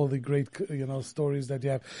and all the great stories that you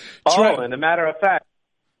have. And a matter of fact,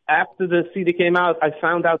 after the CD came out, I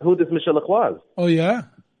found out who this Meshilach was. Oh yeah,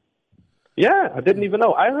 yeah. I didn't even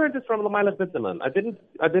know. I heard this from L'Mayla Bidman. I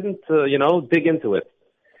didn't dig into it.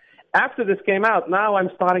 After this came out, now I'm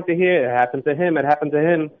starting to hear it happened to him. It happened to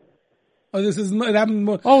him. Oh, it happened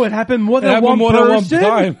more. Oh, it happened more than one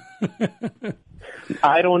time.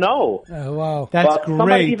 I don't know. Oh, wow, that's great.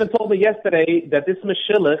 Somebody even told me yesterday that this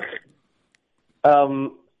Meshilach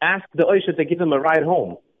asked the Oisha to give him a ride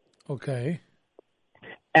home. Okay.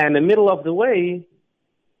 And in the middle of the way,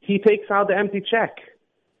 he takes out the empty check.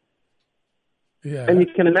 Yeah. And you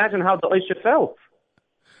can imagine how the Oisha felt.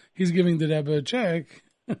 He's giving the Rebbe a check.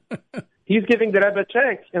 He's giving the Rebbe a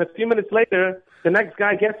check, and a few minutes later, the next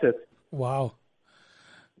guy gets it. Wow.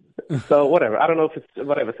 So whatever. I don't know if it's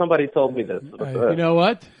whatever. Somebody told me this. But, you know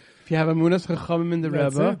what? If you have a Munas Chachamim in the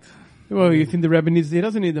Rebbe, well, you think the Rebbe he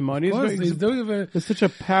doesn't need the money. It's such a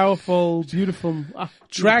powerful, beautiful.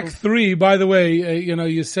 Track 3, by the way,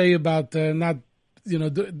 you say about not.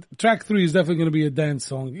 Track 3 is definitely going to be a dance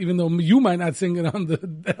song, even though you might not sing it on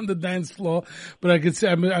the dance floor. But I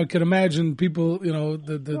could imagine people,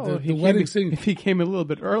 the wedding singing. If he came a little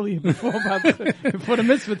bit early before the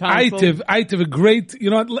mitzvah time. Aitiv, a great.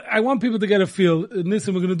 I want people to get a feel.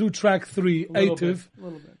 Nissim, we're going to do track 3, Aitiv.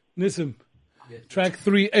 Nissim, track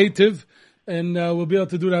 3, Aitiv. And we'll be able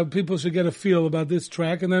to do that. People should get a feel about this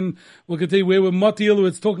track. And then we'll continue. We're with Mati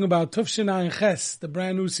Ilowitz talking about Tufshina and Ches, the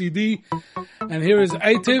brand new CD. And here is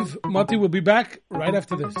Aitiv. Mati will be back right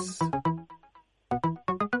after this.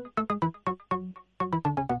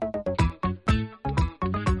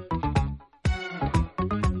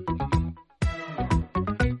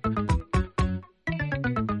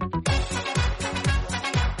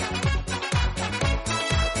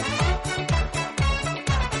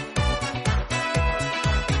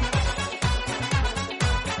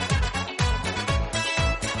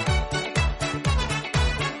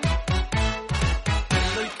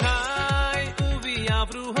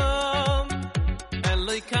 Avruham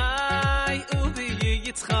Yoely Kar Uvi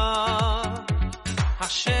Yitzchak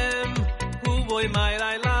Hashem Hu Boy Mai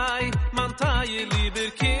Lai Lai Man Tayi Liber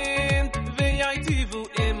Kind V'yaytivu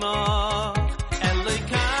Imach Yoely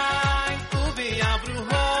Kar Uvi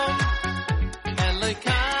Avruham Yoely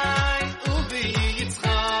Kar Uvi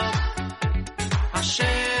Yitzchak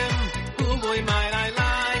Hashem Hu Boy Mai Lai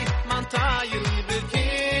Lai Man Tayi Liber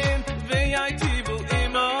Kind V'yaytivu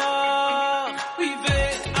Imach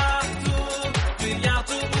V'yatu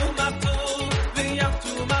V'yatu Umatu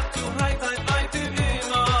V'yatu Matu Hai Tai Hai Tiv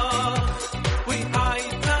Imach Hai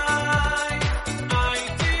Tai Hai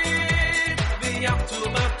Tiv V'yatu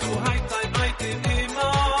Matu Hai Tai Hai Tiv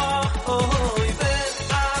Imach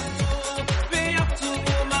V'yatu V'yatu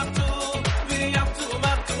Umatu V'yatu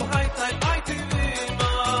Matu Hai Tai Hai Tiv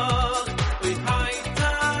Imach Hai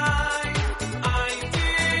Tai Hai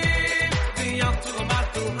Tiv V'yatu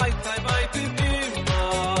Matu Hai Tai Hai Tiv Imach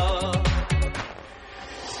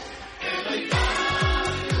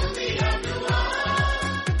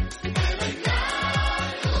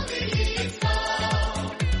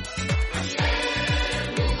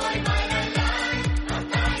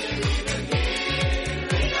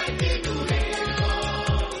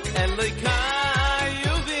Yoely Kar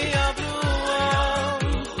Uvi Avruham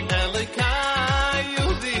Yoely Kar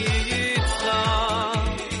Uvi Yitzchak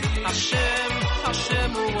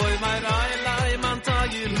Hashem Hu Boy Mai Lai Lai Man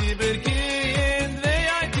Tayi Liber Kind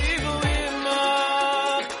V'yaytivu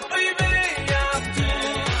Imach V'yatu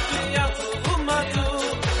V'yatu Umatu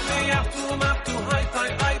V'yatu Matu Hai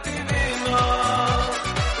Tai Hai Tiv Imach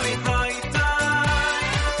Hai Tai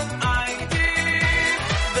Hai Tiv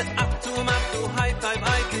V'yatu Matu Hai Tai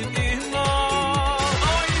Hai Tiv Imach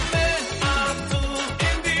V'yatu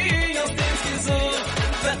in die Ostens gesund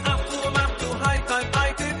V'yatu Matu Hai Tai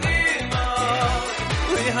Hai Tiv Imach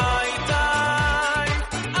Hai Tai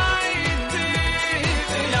Hai Tiv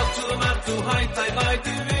V'yatu Matu Hai Tai Hai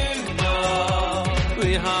Tiv Imach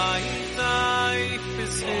Hai Tai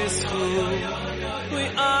B'zchischu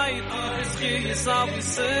Hai Tai B'zchisav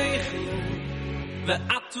V'seichu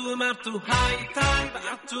V'atu Matu Hai Tai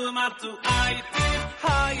V'atu Matu Hai Tiv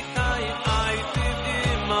Hai Tai Hai Tiv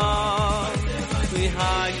Imach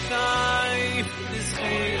Hai Tai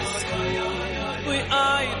B'zchischu Hai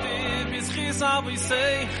Tai B'zchisav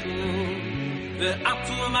V'seichu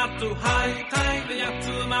V'atu Matu Hai Tai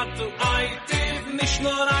V'atu Matu Hai Tiv Nicht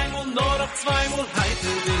nur einmal, nur auch zweimal Hai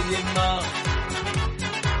Tiv Imach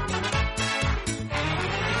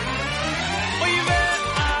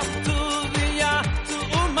V'atu V'yatu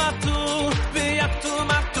Umatu V'yatu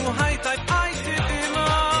Matu Hai Tai Hai Tiv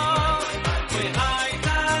Imach Hai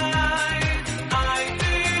Tai Hai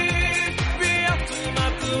Tiv V'yatu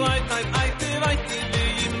Matu Hai Tai Hai Tiv Hai Tiv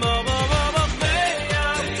Imach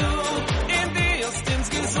V'yatu in die Ostens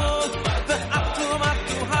gesund V'atu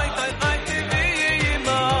Matu Hai Tai Hai Tiv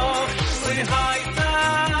Imach Hai Tai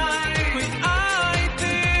Hai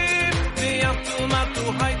Tiv V'yatu Matu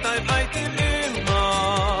Hai Tai Hai Tiv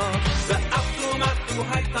Imach V'atu Matu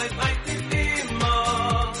Hai Tai Hai Tiv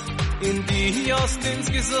Imach in die Ostens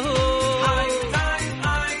gesund Hai Tai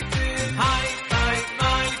Hai Tiv Hai Tai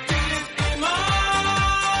Hai Tiv Imach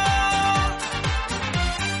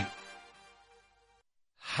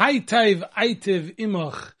Hai Taiv Aitiv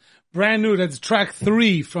Imach. Brand new, that's track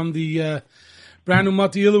 3 from the brand new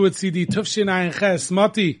Mati Ilowitz CD, Tufshin Ayin Ches.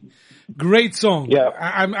 Mati, great song. Yeah.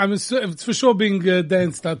 I'm it's for sure being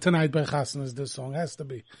danced out tonight by Chasnas, this song. Has to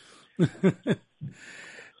be.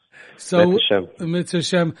 So, Mitzvah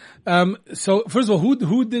Hashem. So, first of all,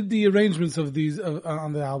 who did the arrangements of these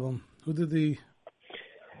on the album? Who did the...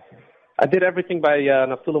 I did everything by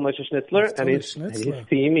Naftula Moshe Schnitzler and his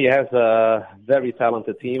team. He has a very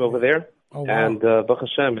talented team over there. Oh, wow. And Baruch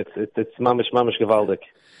Hashem, it's mamish gewaldig.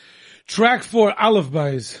 Track 4, Aleph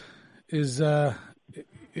Bais, is a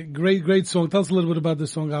great song. Tell us a little bit about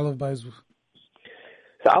this song, Aleph Bais.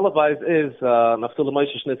 So Aleph Bais is Naftula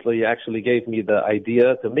Moshe Schnitzler. He actually gave me the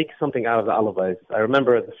idea to make something out of the Aleph Bais. I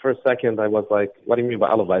remember at the first second I was like, what do you mean by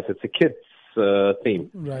Aleph Bais? It's a kid's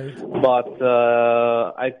theme. Right. But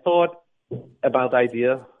I thought about the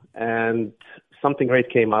idea, and something great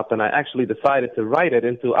came up, and I actually decided to write it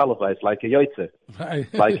into Aleph Bais, like a Yoitze. Right.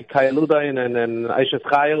 Like Kayaludain and Aishes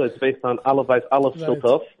Chayil. It's based on Aleph Bais, Aleph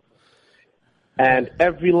Sultov. And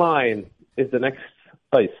every line is the next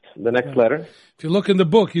base, the next letter. If you look in the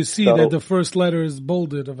book, you see that the first letter is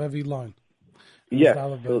bolded of every line. Yes.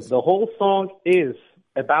 So the whole song is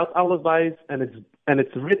about Aleph Bais, and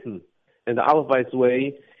it's written in the Aleph Bais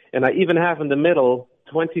way. And I even have in the middle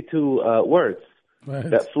 22 words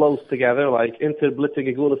that flows together, like Inter Blitzig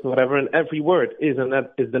Gegulis and whatever, and every word is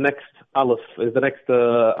the next aleph,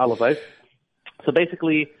 aleph. So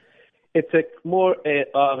basically, it's more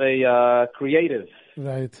of a creative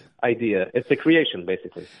idea. It's a creation,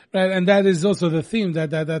 basically. Right, and that is also the theme.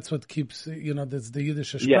 That's what keeps, that's the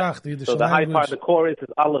Yiddish Sprach, the Yiddish so the language. high part, the chorus is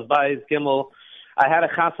aleph, beis, gimel. I had a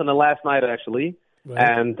chasana last night, actually,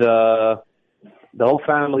 and the whole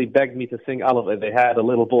family begged me to sing aleph. They had a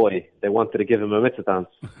little boy. They wanted to give him a mitzvah dance.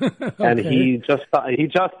 And he just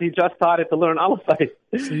started to learn aleph.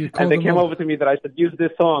 And they came over to me that I should use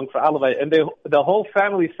this song for aleph. And the whole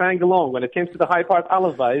family sang along. When it came to the high part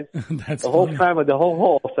aleph, the whole family, the whole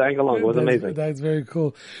hall sang along. It was amazing. That's very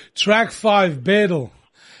cool. Track 5, Bedel.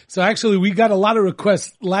 So actually, we got a lot of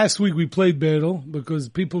requests. Last week we played Bedel because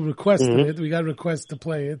people requested it. We got requests to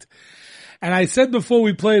play it. And I said before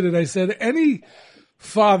we played it, I said, any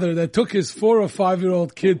father that took his 4 or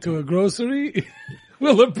 5-year-old kid to a grocery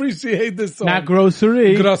will appreciate this song. Not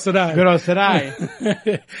grocery. Grosserai. Grosserai.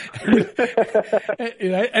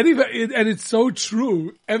 And it's so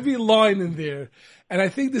true. Every line in there. And I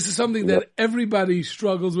think this is something that everybody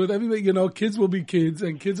struggles with. Everybody, kids will be kids,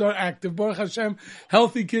 and kids are active. Baruch Hashem,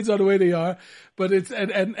 healthy kids are the way they are. But it's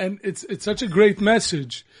such a great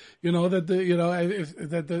message, that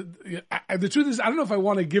the truth is, I don't know if I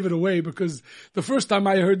want to give it away, because the first time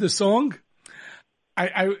I heard the song,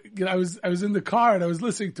 I was in the car and I was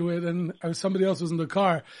listening to it, and somebody else was in the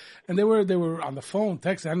car, and they were on the phone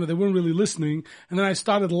texting. I don't know, they weren't really listening, and then I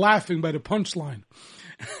started laughing by the punchline.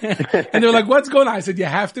 And they're like, what's going on? I said, you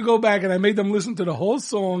have to go back. And I made them listen to the whole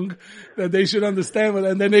song that they should understand.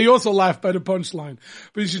 And then they also laughed by the punchline.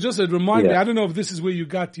 But you should just remind me, I don't know if this is where you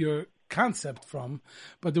got your concept from,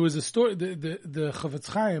 but there was a story, the Chofetz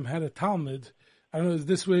Chaim had a Talmud. I don't know, is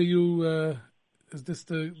this where you, is this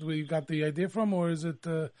where you got the idea from, or is it,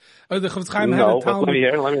 the Chofetz Chaim had a Talmud.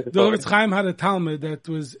 The Chofetz Chaim had a Talmud that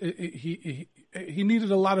was, he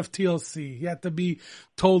needed a lot of TLC. He had to be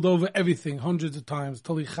told over everything hundreds of times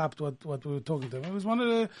till he chapped what we were talking to him. It was one of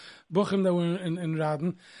the Buchim that were in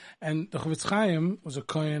Raden, and the Chofetz Chaim was a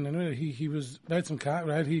Kohen, and he was right.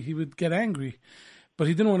 He would get angry, but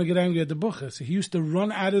he didn't want to get angry at the Bucha, so he used to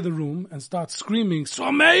run out of the room and start screaming,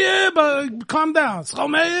 "Schomeye, but calm down,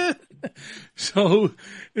 Schomeye." So,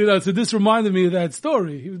 so this reminded me of that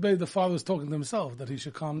story. The father was talking to himself that he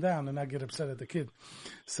should calm down and not get upset at the kid.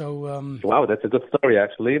 So, wow, that's a good story,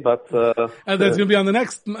 actually, but, and that's going to be on the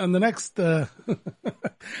next,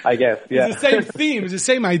 I guess, yeah. It's the same theme, it's the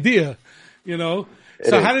same idea,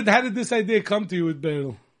 So how did this idea come to you with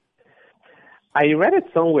Beryl? I read it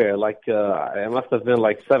somewhere, it must have been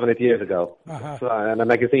 7-8 years ago, in a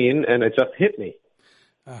magazine, and it just hit me.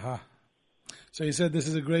 So you said this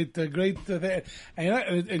is a great,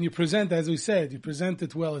 and you present, as we said, you present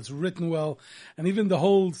it well. It's written well, and even the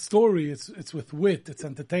whole story, it's with wit. It's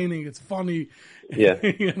entertaining. It's funny. Yeah,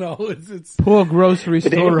 it's poor grocery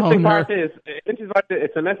store owner.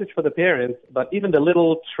 It's a message for the parents, but even the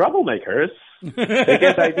little troublemakers, they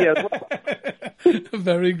get the idea as well.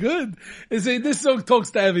 Very good. This song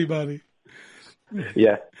talks to everybody.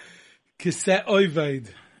 Yeah. Kiseh Oived,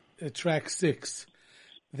 track 6.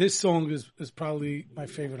 This song is probably my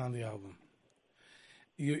favorite on the album.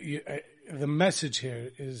 The message here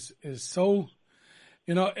is so,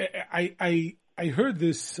 I heard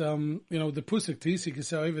this, the Pusik Tisi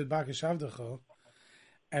Kiseh Oived Bakish Avdecho,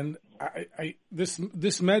 and this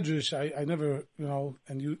medrash, I never,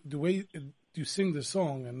 and the way you sing the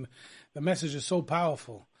song, and the message is so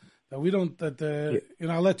powerful that we don't,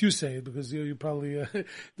 I'll let you say it because you probably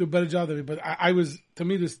do a better job than me, but to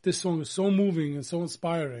me, this song is so moving and so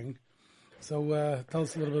inspiring. So, tell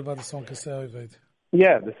us a little bit about the song, Kiseh Oived.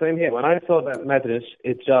 Yeah, the same here. When I saw that message,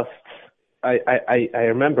 it just, I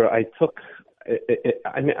remember I took,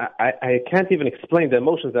 I can't even explain the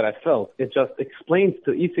emotions that I felt. It just explains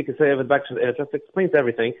to Isi Kiseh Oived back, it just explains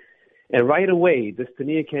everything. And right away, this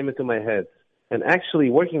Tania came into my head. And actually,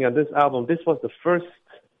 working on this album, this was the first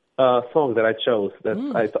song that I chose. That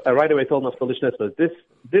I right away told Naftali Schnitzler,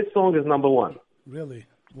 this song is number one. Really?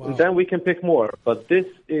 Wow. And then we can pick more, but this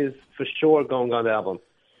is for sure going on the album.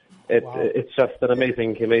 It's just an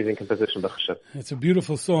amazing composition. It's a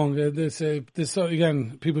beautiful song. This song,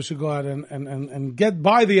 again, people should go out and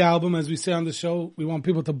buy the album, as we say on the show. We want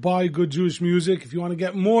people to buy good Jewish music. If you want to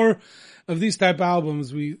get more of these type of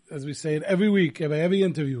albums, as we say it every week, every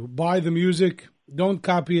interview, buy the music, don't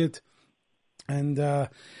copy it, and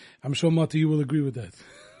I'm sure Mati, you will agree with that.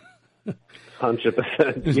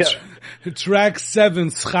 100%. Yeah. Track 7,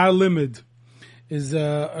 Schar Limud, is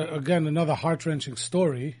again another heart-wrenching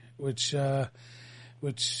story, which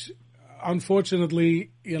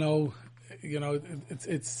unfortunately,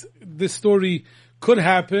 it's this story could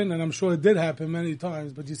happen, and I'm sure it did happen many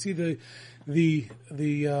times. But you see the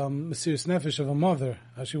Mesiras Nefesh of a mother,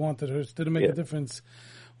 how she wanted her. It didn't make a difference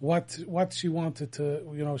what she wanted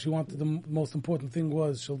to. She wanted the most important thing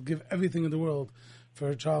was she'll give everything in the world for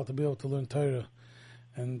her child to be able to learn Torah.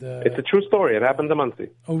 And it's a true story. It happened to Muncie.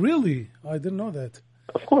 Oh, really? I didn't know that.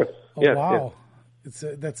 Of course. Oh, yes, wow. Yes.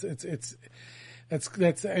 That's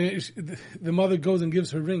the mother goes and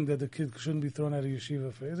gives her ring that the kid shouldn't be thrown out of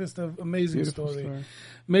yeshiva for. It's just an amazing story.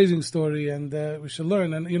 Amazing story, and we should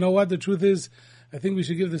learn. And you know what? The truth is, I think we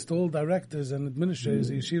should give this to all directors and administrators.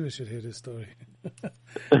 The yeshiva should hear this story.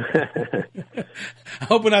 I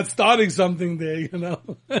hope we're not starting something there,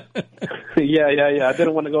 Yeah. I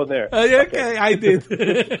didn't want to go there. Okay, I did.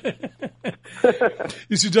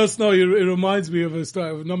 You should just know, it reminds me of a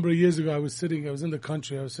story. A number of years ago, I was in the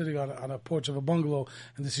country. I was sitting on a porch of a bungalow,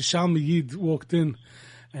 and this Yishalmi Yid walked in,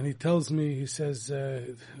 and he tells me, he says,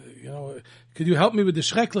 could you help me with the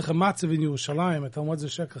Schreckliche Matzav in Yerushalayim? I tell him, what's the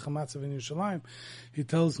Schreckliche Matzav in Yerushalayim? He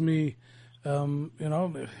tells me,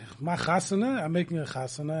 my chasana, I'm making a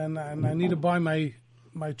chasana, and I need to buy my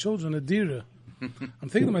children a dira. I'm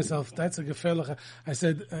thinking to myself, that's a gefährliche. I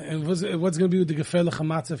said, and what's going to be with the gefährliche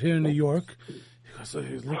matzav here in New York?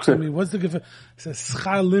 He looks at me, what's the gefährliche? I said,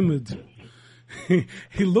 schar limud.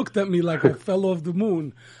 He looked at me like I fell off the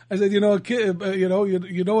moon. I said, a kid, you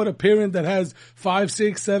know what a parent that has 5,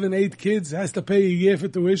 6, 7, 8 kids has to pay a year for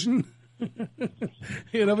tuition? But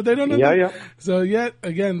they don't know. Yeah. So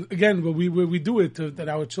again, but we do it that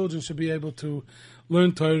our children should be able to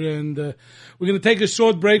learn Torah, and we're going to take a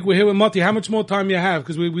short break. We're here with Mati. How much more time you have?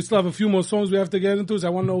 Because we still have a few more songs we have to get into, so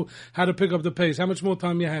I want to know how to pick up the pace. How much more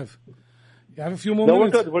time you have? You have a few more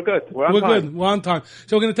minutes? We're good. We're on time. Good. We're on time.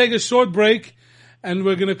 So we're going to take a short break, and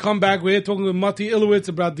we're going to come back. We're here talking with Mati Ilowitz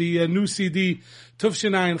about the new CD,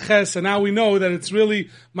 Tufshin Ayin Ches, and now we know that it's really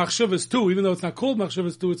Machshavas 2, even though it's not called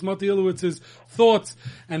Machshavas 2, it's Mati Ilowitz's thoughts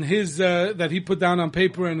and his, that he put down on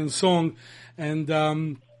paper and in song,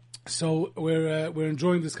 and, so we're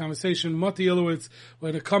enjoying this conversation. Mati Ilowitz,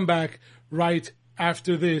 we're going to come back right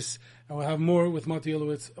after this, and we'll have more with Mati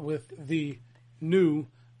Ilowitz with the new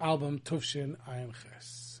album Tufshin Ayin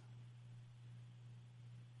Ches.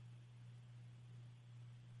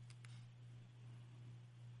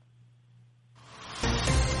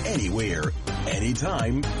 Anywhere,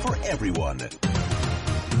 anytime, for everyone.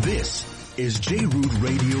 This is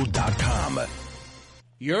JRootRadio.com.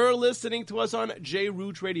 You're listening to us on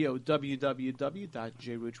JRoot Radio,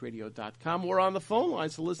 www.jrootradio.com. We're on the phone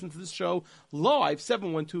lines to listen to this show live,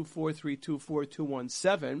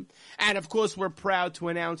 712-432-4217. And, of course, we're proud to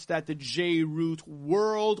announce that the JRoot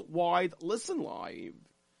Worldwide Listen Live.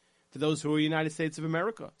 For those who are United States of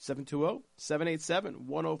America,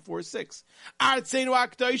 720-787-1046. Artseinu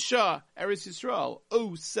Akdaisha, Eretz Yisrael,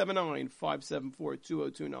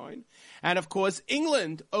 079-574-2029. And, of course,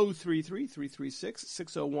 England,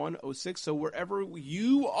 033-336-60106. So wherever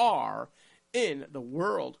you are in the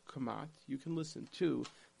world, Kamat, you can listen to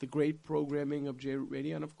the great programming of JRoot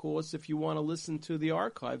Radio. And, of course, if you want to listen to the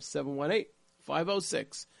archives,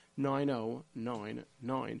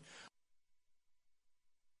 718-506-9099.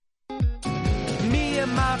 Me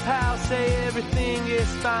and my pal say everything is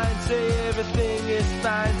fine, say everything is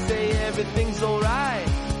fine, say everything's alright.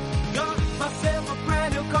 Got myself a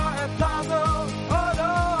brand new car at Plaza,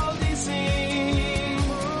 auto leasing.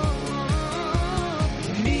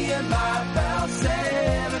 Me and my pal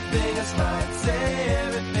say everything is fine, say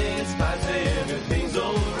everything is fine, say everything's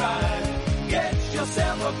alright. Get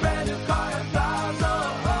yourself a brand new car at Plaza,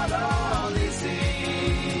 auto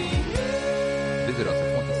leasing. Visit us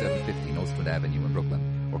at 2750 Northwood Avenue in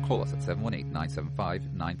Brooklyn, or call us at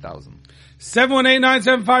 718-975-9000.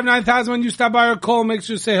 718-975-9000. When you stop by or call, make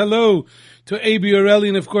sure to say hello to A.B. Orelli,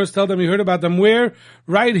 and of course tell them you heard about them where?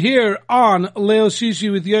 Right here on Leil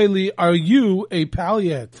Shishi with Yoely. Are you a pal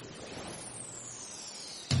yet?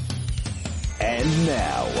 And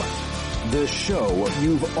now, the show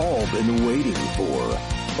you've all been waiting for.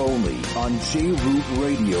 Only on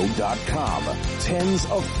JRootRadio.com. Tens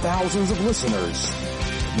of thousands of listeners.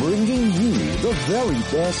 Bringing you the very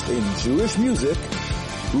best in Jewish music.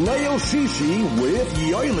 Leil Shishi with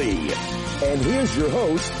Yoely. And here's your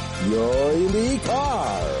host, Yoely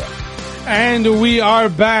Kar. And we are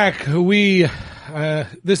back.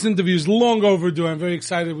 This interview is long overdue. I'm very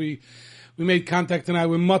excited. We made contact tonight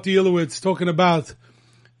with Mati Ilowitz talking about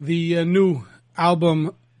the new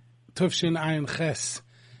album Tufshin Ayin Ches.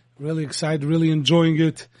 Really excited, really enjoying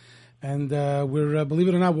it. And we're, believe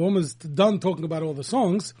it or not, we're almost done talking about all the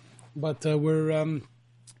songs. But we're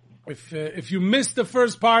If you missed the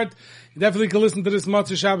first part, you definitely can listen to this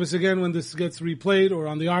Motzei Shabbos again when this gets replayed or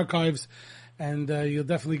on the archives, and you'll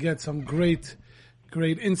definitely get some great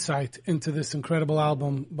insight into this incredible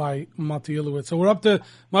album by Matti Ilowitz. So we're up to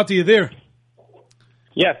Matti. You there?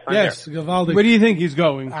 Yes, I'm Yes, here. Gavaldi. Where do you think he's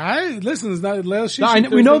going? Listen, it's not Leil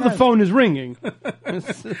Shishi. We know Thursday the night. phone is ringing. I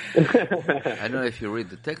don't know if you read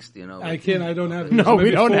the text, you know. I can't. I don't have it. No, So we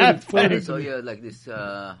maybe don't have forward text. it So to me. yeah, like this.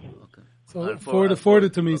 Okay. So forward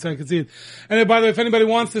it to me so I can see it. And by the way, if anybody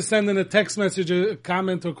wants to send in a text message, a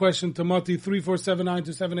comment or question to Matti,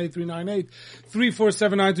 347-927-8398,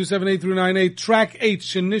 347-927-8398, track 8,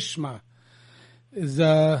 Shenishma, is,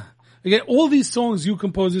 again, all these songs you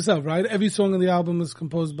compose yourself, right? Every song on the album is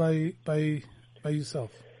composed by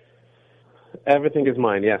yourself. Everything is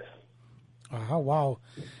mine, yes. Wow.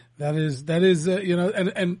 That is,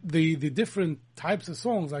 and the different types of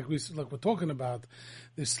songs like we're talking about,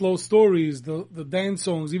 the slow stories, the dance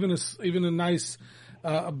songs, even a nice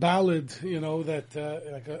a ballad, that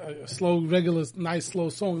like a slow, regular, nice slow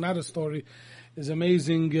song, not a story, is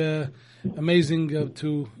amazing. So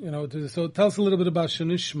tell us a little bit about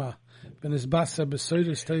Shenishma. So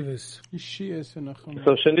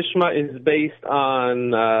Shenishma is based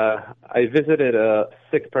on, I visited a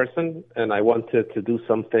sick person and I wanted to do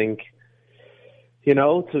something,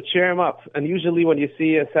 to cheer him up. And usually when you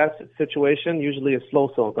see a sad situation, usually a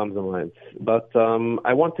slow song comes to mind. But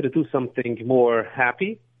I wanted to do something more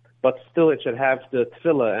happy, but still it should have the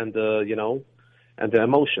tefillah and the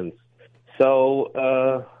emotions. So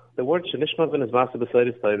the word Shenishma ben Izmasa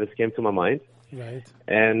b'Seiris Tavis came to my mind. Right.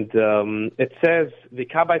 And it says,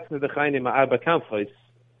 V'kabayt Nedechayni ma'arba kamfos.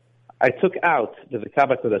 I took out the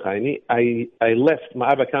V'kabayt Nedechayni. I left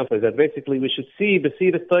ma'arba kamfos. That basically we should see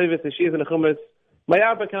B'Seiris Tavis, the Shias and the Chumas,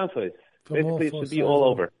 ma'arba kamfos. Basically it should be all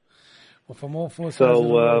over. Well, from all four sides.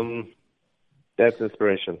 So that's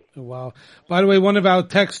inspiration. Wow. By the way, one of our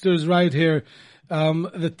texters right here,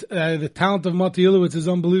 the talent of Matti Ilowitz is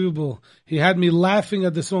unbelievable. He had me laughing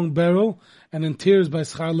at the song Beryl and in tears by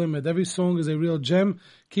Schar Limit. Every song is a real gem.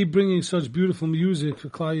 Keep bringing such beautiful music for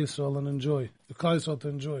Klal Yisrael and enjoy. For Klal Yisrael to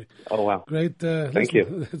enjoy. Oh, wow. Great. Thank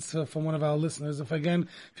you. It's from one of our listeners. If you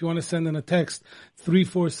want to send in a text,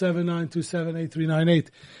 347-927-8398.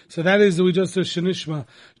 So that is, we just heard Shenishma.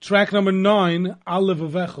 Track number 9, Alev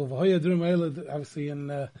Avecho. Obviously,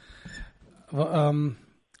 in,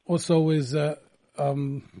 also is,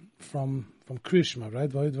 from Krishma,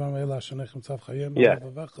 right? Yeah.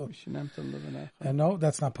 And no,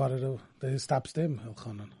 that's not part of the stops them.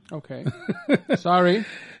 Okay. Sorry.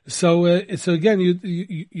 So again,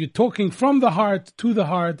 you're talking from the heart to the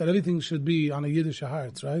heart that everything should be on a Yiddish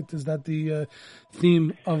heart, right? Is that the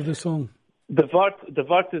theme of the song? The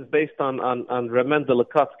Vart is based on Remendel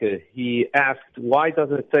Lekotske. He asked, why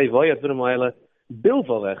doesn't it say Voyadvrimoyle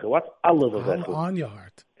Bilvoveche? What's Alevaveche? On your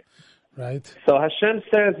heart. Right. So Hashem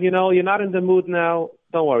says, you're not in the mood now.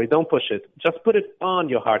 Don't worry, don't push it. Just put it on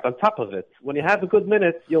your heart, on top of it. When you have a good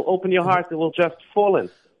minute, you'll open your heart, it will just fall in.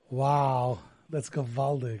 Wow, that's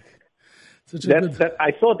gewaldig.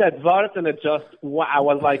 I saw that Vart and it just, wow, I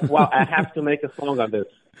was like, wow, I have to make a song on this.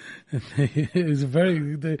 It's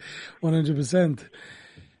very 100%.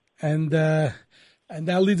 And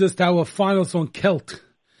that leads us to our final song, Kelt.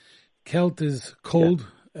 Kelt is cold. Yeah.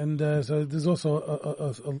 And so there's also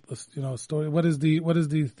a story. What is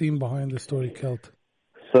the theme behind the story, Kelt?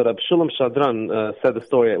 So Reb Shulam Shadran said the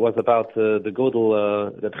story. It was about the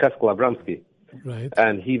Godel Reb Cheskel Abramsky, right?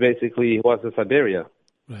 And he basically was in Siberia,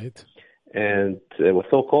 right? And it was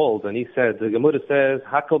so cold. And he said, the Gemara says,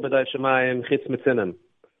 "Hakol b'day shemayim chitz mitzinim,"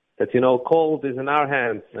 that cold is in our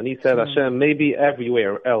hands. And he said, Hashem, maybe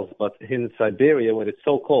everywhere else, but in Siberia, when it's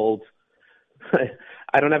so cold.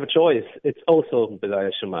 I don't have a choice. It's also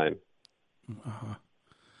B'dai Shemayim.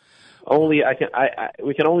 Only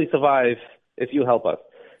we can only survive if you help us.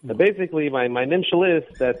 So basically, my nimshal is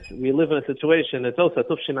that we live in a situation. It's also a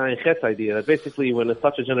Tufshinai Chet idea that basically, when it's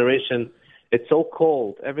such a generation, it's so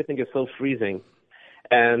cold, everything is so freezing,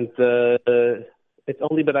 and it's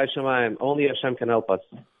only B'dai Shemayim. Only Hashem can help us.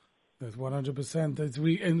 That's 100%.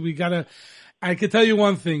 We gotta. I can tell you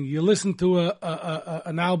one thing. You listen to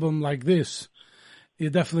an album like this, you're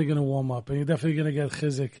definitely going to warm up, and you're definitely going to get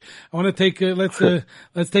chizik. I want to take let's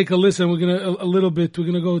take a listen. We're going to a little bit. We're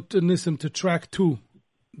going to go to Nissim to track 2,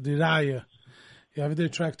 Diraya. You have it there,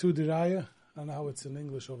 track 2, Diraya. I don't know how it's in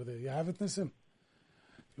English over there. You have it, Nissim?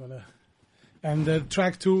 You want to? And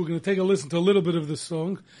track 2, we're going to take a listen to a little bit of the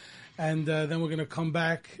song, and then we're going to come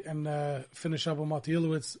back and finish up on Matti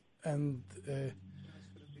Ilowitz and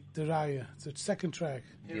Diraya. It's the second track.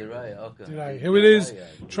 Diraya, okay. Diraya. Here it is,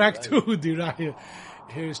 track 2, Diraya.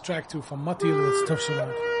 Here's track 2 from Matti Ilowitz, Tov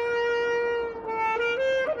Shalom.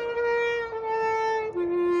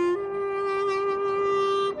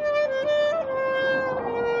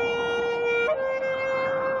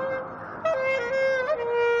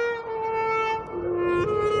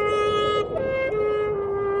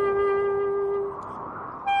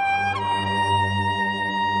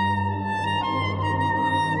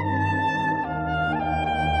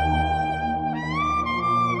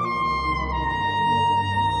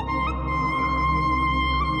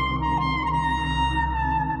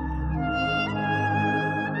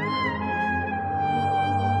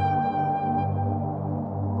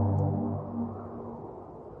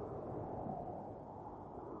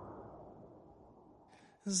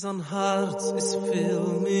 Sein Herz ist viel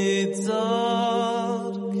mit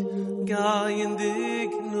Sorg, gehen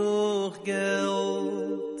dich noch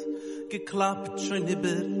Geld, geklappt schon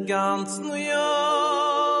über ganz New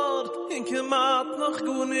York, in Kemat noch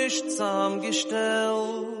gut nicht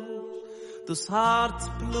zusammengestellt. Das Herz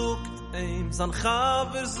pluckt ihm, sein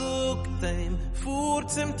Chaber sucht ihm, fuhr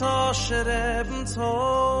zum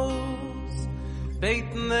Tascherrebenshaus.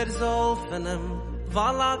 Beten soll von ihm,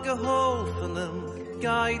 weil geholfen ihm,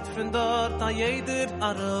 geht von dort an jeder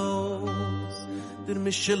Aros. Der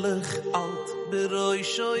Mischelig alt, bereu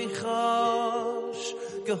schoi chasch,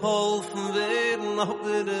 geholfen werden,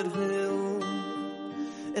 aber will.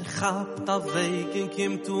 Gabt auf Weg und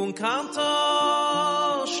kommt und kann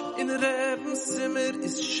Tosch. In Rebenzimmer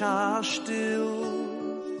ist Schar still.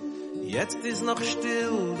 Jetzt ist noch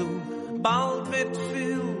still, du, bald wird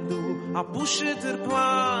viel, du. A Busche der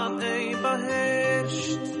Plan,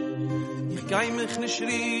 beherrscht. Ich geh mich nicht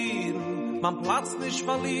schrieren, man Platz nicht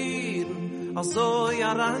verlieren. Also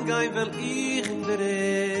ja, rangei will ich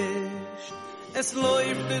gerecht. Es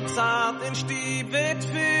läuft die Zeit, in Stieb wird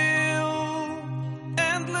viel.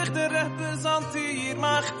 Endlich der Repräsentantier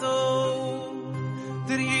macht auf.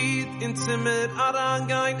 Der Jid in Zimmer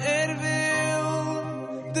arangein will.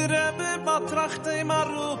 Der Rebbe betracht ihm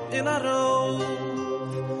Aruf in Aruf.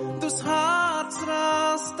 Das Herz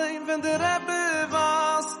rast ihm, wenn der Rebbe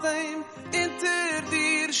wasst ihm. Hinter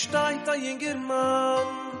dir steigt ein jünger Mann.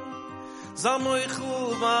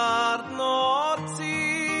 Samoichel wart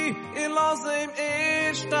Norzi, lass ihm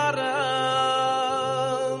erst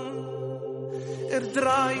daran.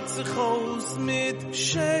 Dreht sich aus mit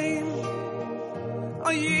Schein.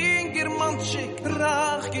 Ein jünger Mann schick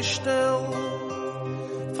brach gestellt.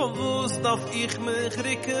 Verwusst darf ich mich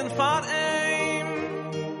ricken vor ihm.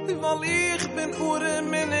 Weil ich bin Urem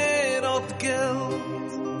und hat Geld.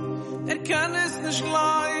 Kann es nicht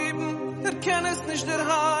bleiben, kann es nicht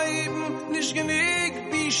erheiben. Nicht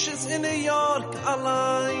genug Bisches in New York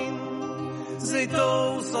allein. Seht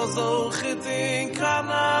aus, als auch in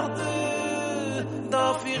Kanada.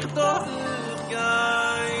 Darf ich doch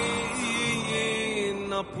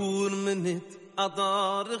gehen, a pur minit, a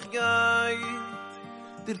darich geit.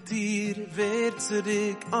 Der Tier wird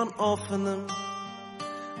zurück an offenem,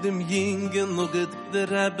 dem Jingen nuget der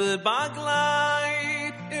Rebbe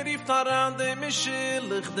begleit. Rief daran dem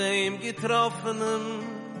Schillig, dem Getroffenem.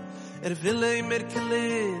 Will ihm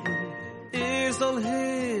erklären, soll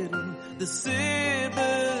hören, des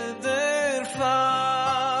Sibbe der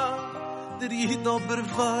Fall. Der Jid aber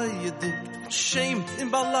weidigt, schämt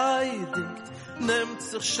und beleidigt, nimmt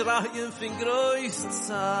sich Schreien von größter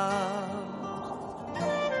Zahl.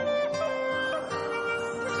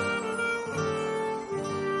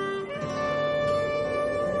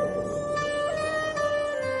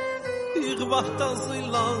 Ich warte so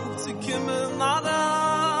lang, sie kommen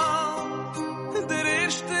heran. In der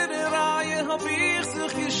ersten Reihe hab ich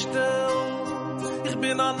sich gestellt. Ich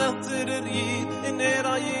bin ein älterer Jid, in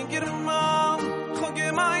ein jünger Mann. Ich hab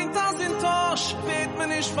gemeint, als in Tosch wird man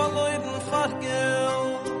nicht verleuden für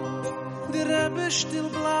Geld. Der Rebbe still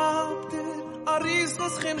bleibt a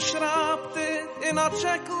Riesenschen schraubt in a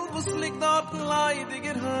Tscheckel, was liegt dort ein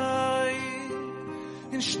leidiger Hai.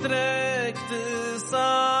 In streckt es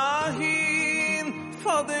hin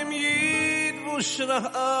von dem Jid, wo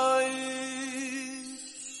schreit.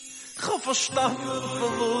 Ich hab verstanden,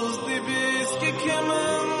 von wo du bist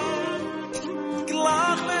gekommen.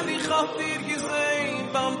 Gleich, wenn ich hab dir gesehen,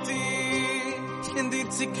 beim Tier, in die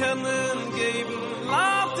zu kennen geben,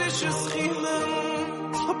 lass ich es schienen.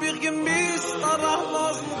 Hab ich gemisst,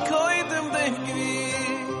 nachlassen, keinem den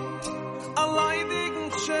Krieg. A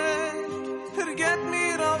leidigen Check, geht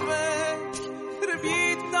mir weg,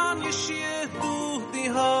 biegt dann Jeschie durch die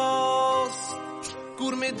Haus.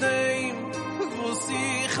 Gur mit dem, wo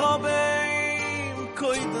sich hab ihm,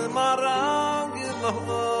 keinem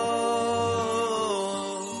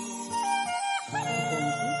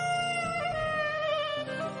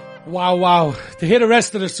Wow. To hear the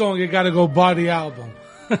rest of the song, you gotta go buy the album.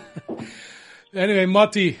 Anyway,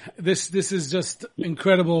 Mati, this is just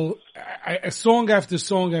incredible. Song after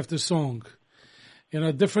song after song. You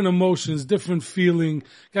know, different emotions, different feeling.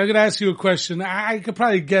 I could ask you a question. I could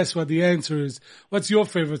probably guess what the answer is. What's your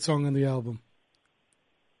favorite song on the album?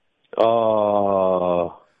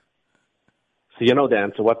 So you know the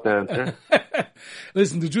answer. What's the answer?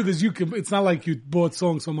 Listen, the truth is it's not like you bought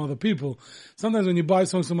songs from other people. Sometimes when you buy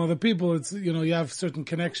songs from other people, it's, you know, you have certain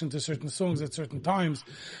connection to certain songs at certain times.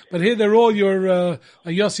 But here they're all your,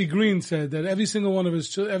 Yossi Green said that every single one of his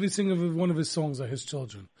songs are his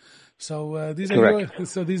children. So these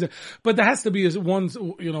Correct. are but there has to be one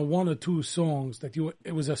or two songs that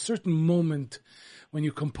it was a certain moment when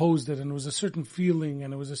you composed it, and it was a certain feeling,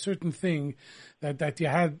 and it was a certain thing that you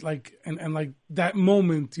had, like, and like that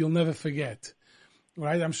moment you'll never forget.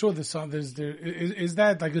 Right, I'm sure the song is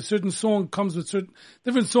that like a certain song comes with certain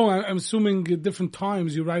different song. I'm assuming at different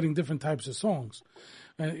times you're writing different types of songs.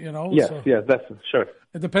 Yes, so that's sure.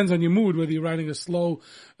 it depends on your mood whether you're writing a slow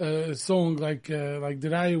song like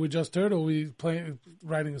Diraya we just heard, or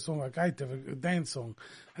writing a song like Aitiv, a dance song.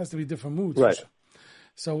 It has to be different moods. Right.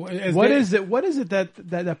 So What is it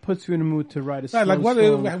that puts you in a mood to write a slow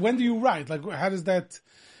song? When do you write? Like, how does that?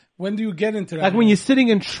 When do you get into that? Like when you're sitting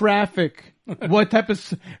in traffic, what type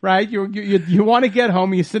of, right? You want to get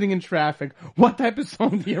home, you're sitting in traffic. What type of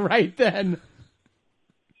song do you write then?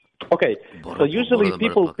 Okay, so usually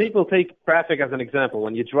people take traffic as an example.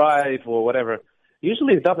 When you drive or whatever,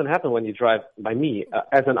 usually it doesn't happen when you drive. By me,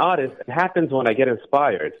 as an artist, it happens when I get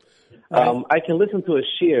inspired. Right. I can listen to a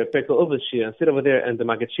shir, Peko over shir, and sit over there, and the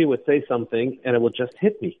Magachi would say something, and it will just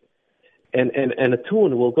hit me. And a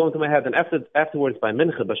tune will go into my head, and afterwards by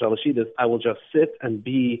Mincha, Bashal Shidus, I will just sit and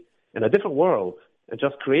be in a different world and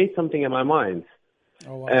just create something in my mind.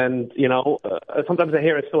 Oh, wow. And, sometimes I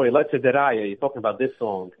hear a story, let's say Deraya, you're talking about this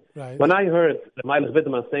song. Right. When I heard Meilich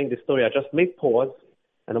Wideman saying this story, I just made pause,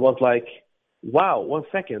 and it was like, wow, 1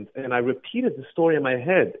 second. And I repeated the story in my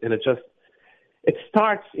head, and it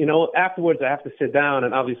starts, afterwards I have to sit down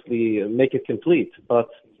and obviously make it complete. But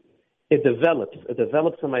it develops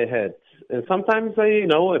in my head. And sometimes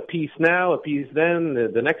a piece now, a piece then,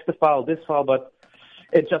 the next file, this file, but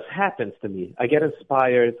it just happens to me. I get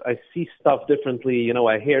inspired. I see stuff differently.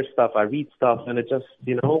 I hear stuff. I read stuff, and it just,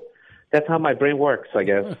 that's how my brain works, I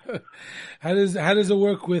guess. How does it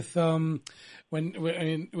work with when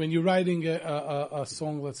you're writing a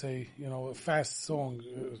song? Let's say a fast song.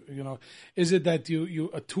 Is it that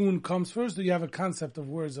a tune comes first, or you have a concept of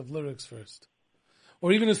words of lyrics first,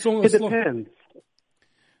 or even a song? It depends.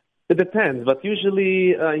 It depends, but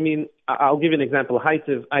usually, I'll give you an example.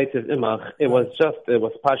 Aitiv Imach. It was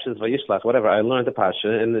Pasha's Vayishlach, whatever. I learned the Pasha,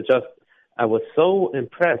 and I was so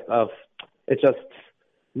impressed it just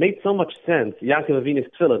made so much sense. Yaakov Avinu's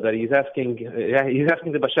tefillah that he's asking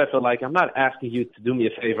the Bashefa, like, I'm not asking you to do me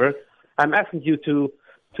a favor. I'm asking you to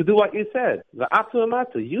do what you said. The Atu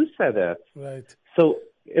Amatu, you said that. Right. So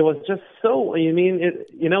it was just so, you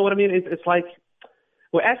know what I mean? It's like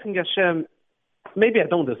we're asking Hashem, maybe I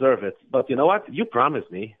don't deserve it, but you know what? You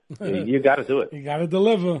promised me. You got to do it. You got to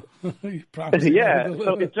deliver. You promised. Yeah.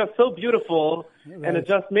 So it's just so beautiful, right. And it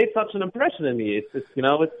just made such an impression in me. It's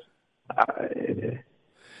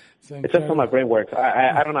just how my brain works.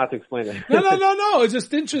 I don't know how to explain it. No. It's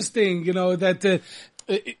just interesting, that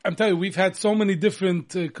I'm telling you, we've had so many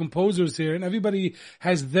different composers here, and everybody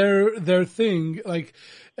has their thing. Like,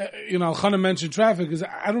 Chana mentioned traffic, because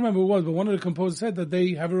I don't remember what it was, but one of the composers said that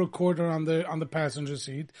they have a recorder on the passenger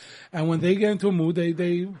seat, and when they get into a mood,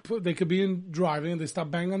 they could be in driving, and they stop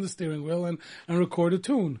banging on the steering wheel and record a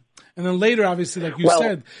tune. And then later, obviously, like you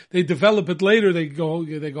said, they develop it later. They go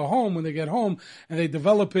home when they get home, and they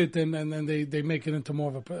develop it, and then they make it into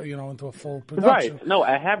more of a into a full production. Right. No,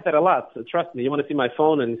 I have that a lot. So trust me. You want to see my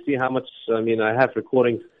phone and see how much I have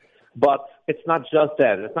recordings, but it's not just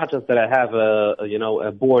that. It's not just that I have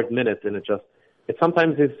a bored minute, and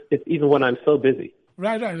sometimes it's even when I'm so busy.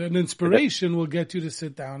 Right. An inspiration will get you to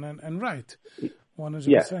sit down and write. 100%.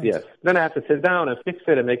 Yes. Then I have to sit down and fix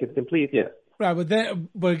it and make it complete. Yes. Right,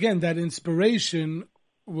 but again, that inspiration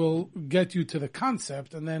will get you to the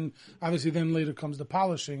concept, and then obviously later comes the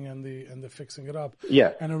polishing and the fixing it up,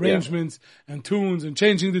 and arrangements and tunes and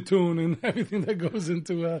changing the tune and everything that goes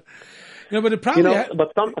into but it probably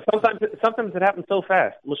but sometimes it happens so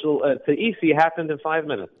fast. To EC happened in 5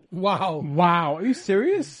 minutes. Wow, are you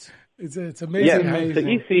serious? It's amazing. Yes, amazing.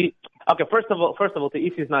 To EC. Okay, first of all, to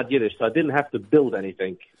EC is not Yiddish, so I didn't have to build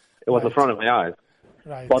anything. It was in front of my eyes.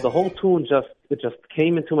 Right. But the whole tune just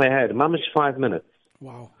came into my head. Mamish 5 minutes.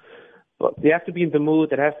 Wow. But you have to be in the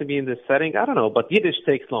mood. It has to be in the setting. I don't know. But Yiddish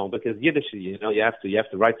takes long because Yiddish, you have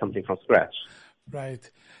to write something from scratch. Right.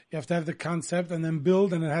 You have to have the concept and then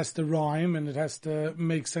build, and it has to rhyme, and it has to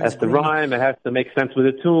make sense. It has to rhyme. It has to make sense with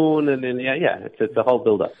the tune, and then it's a whole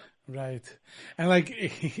build up. Right. And like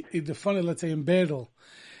the funny, let's say in Bedel,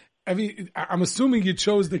 I'm assuming you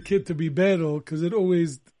chose the kid to be Bedel because it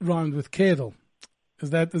always rhymed with Kedel. Is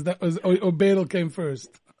that or Bedel came first?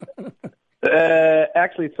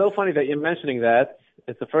 Actually, it's so funny that you're mentioning that.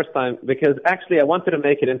 It's the first time because actually I wanted to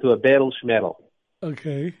make it into a Bedel Shmedel.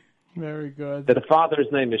 Okay. Very good. The father's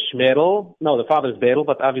name is Shmedel. No, the father's Bedel,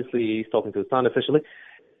 but obviously he's talking to his son officially.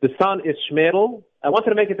 The son is Shmedel, I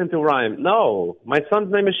wanted to make it into rhyme. No, my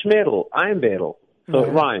son's name is Shmerel. I'm Berel. So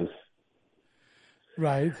it rhymes.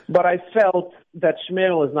 Right. But I felt that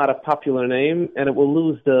Shmerel is not a popular name, and it will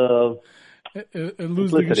lose the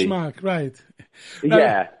lose the geschmack. Right.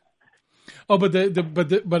 Yeah. Oh, but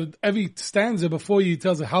every stanza before you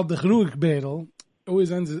tells it how the Chruik Berel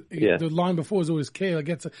always ends. The line before is always Kerel.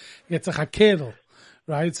 Gets a Kerel,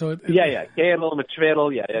 right? So Kerel,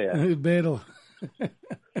 Shmerel. Yeah. Berel.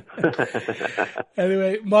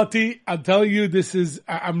 Anyway, Mati, I'm telling you,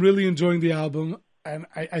 I'm really enjoying the album, and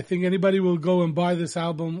I think anybody will go and buy this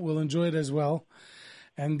album will enjoy it as well.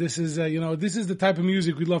 And this is, this is the type of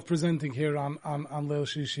music we love presenting here on Leil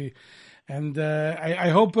Shishi. And I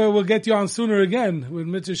hope we'll get you on sooner again with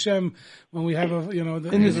Mitzvah Shem when we have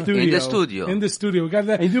in the studio. In the studio, we got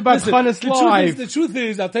that. And you do about live. The truth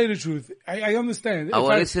is, I'll tell you the truth. I understand.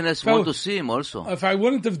 Our listeners want to see him also. If I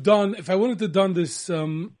wouldn't have done this,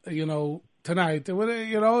 tonight, Kanai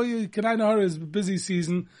Nahar is busy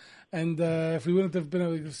season. And if we wouldn't have been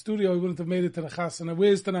in the studio, we wouldn't have made it to the Chasana.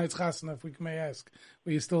 Where's tonight's Chasana, if we may ask?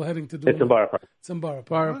 Were you still heading to do it? It's in Borough Park. It's in Borough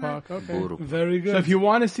Park. Borough Park, okay. Very good. So if you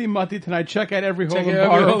want to see Mati tonight, check out every hall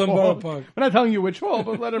in Borough Park. We're not telling you which hall,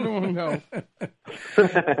 but let everyone know.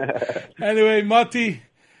 Anyway, Mati,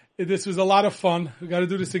 this was a lot of fun. We got to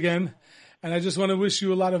do this again. And I just want to wish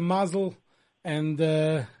you a lot of mazel and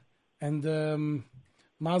mazel and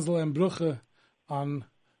brucha on...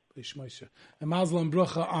 And mazel and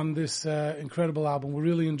bracha on this incredible album. We're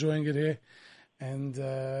really enjoying it here. And,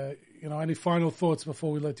 any final thoughts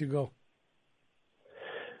before we let you go?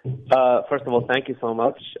 First of all, thank you so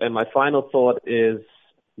much. And my final thought is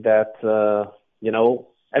that,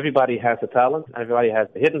 everybody has a talent. Everybody has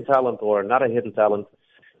a hidden talent or not a hidden talent.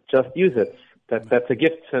 Just use it. That's a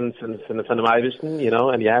gift from the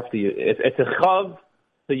Eibishter, and you have to use it. It's a chav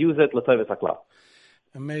to use it. L'tovas haklal.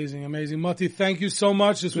 Amazing. Mati, thank you so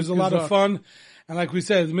much. This was a lot of fun. And like we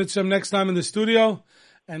said, Mitzvah next time in the studio.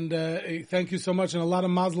 And thank you so much. And a lot of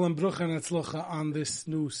mazel and brucha and etzlocha on this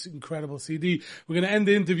new incredible CD. We're going to end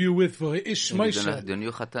the interview with Ish Moshe. The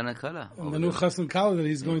new Chatan Kala. The new Chatan Kala that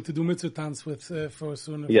he's going to do Mitzvah dance with for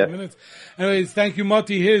soon in a few minutes. Anyways, thank you,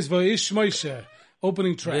 Mati. Here's Ish Moshe,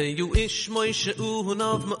 opening track. You Ish Moshe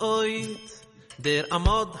uhunav ma'oid, der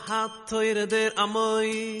amod hat teure der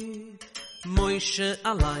amoid. Moshe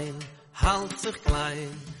allein, halt sich klein,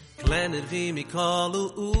 kleiner wie Mikal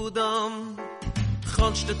Udam.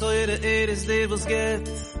 Chotsch de teure ist der, was geht,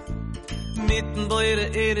 mitten beure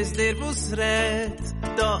ist der, was rät.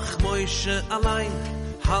 Doch Moshe allein,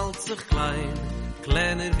 halt sich klein,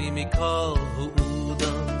 kleiner wie Mikal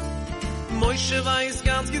Udam. Moshe weiß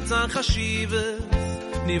ganz gezahn Chashives,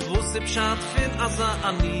 nie wusste Pshat fin Asa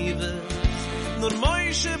Anives. Nur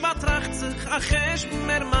Moshe betracht sich, ach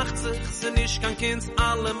macht sich, se nicht kann Kind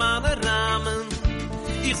alle meine Rahmen.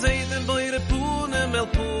 Ich seh den Beure Punem, El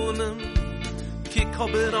Punem, kick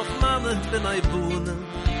aber auf meine Benai Punem.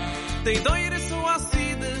 Die Deure so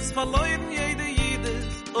Asides, verloren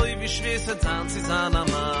jedes, oi wie schwer se tanz ist an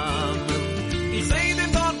am Amen. Ich seh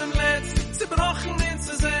den dort im Letz, sie brochen in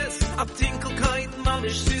zu Sess, ab Tinkelkeit, man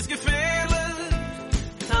ist süß gefährlich.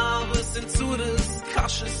 Tavis in Zures,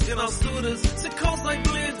 Kasches in Astures, sie kostet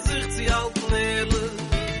blöd sich, sie halten ehrlich.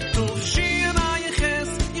 Du schien Eiches,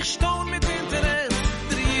 ich staun mit Interesse,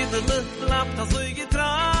 der Jedele bleibt also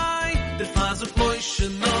getreu. Der Versuch Moshe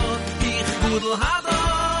noch, ich Gudel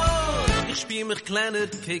Hador, ich spiel mich kleiner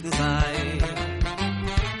gegen sei.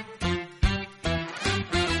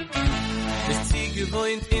 Das Ziel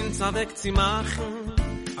gewohnt ins Weg zu machen,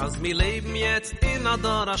 als wir leben jetzt in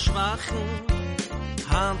Adora Schwachen.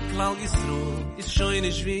 Han klau Yisroel, ist schön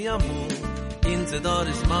nicht wie Amor. In Zedar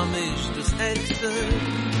ist Mamisch das Echte.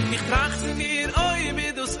 Ich trachte dir, oi,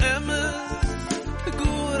 wie du's Emmes.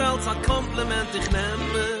 Gur als ein Kompliment ich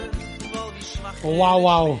nehme.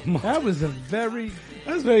 Wow. That was very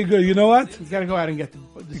good. You know what? You gotta go out and get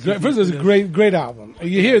the first, it's a great album.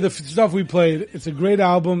 You hear the stuff we played. It's a great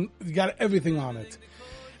album. You got everything on it.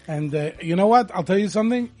 And you know what? I'll tell you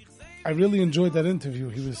something. I really enjoyed that interview.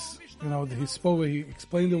 He was... he spoke, he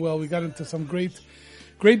explained it well. We got into some great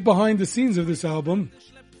behind the scenes of this album.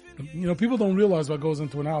 People don't realize what goes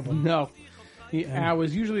into an album. No.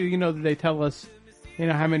 Hours. Usually, they tell us,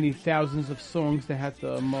 how many thousands of songs they had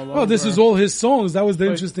to mull over. Oh, this is all his songs. That was the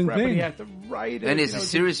interesting thing. He had to write it. And it's a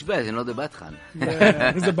serious bet, the Batchan.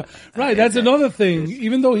 Right, that's another thing.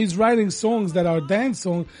 Even though he's writing songs that are dance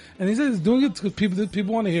songs, and he says he's doing it because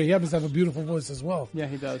people want to hear. He happens to have a beautiful voice as well. Yeah,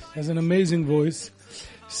 he does. He has an amazing voice.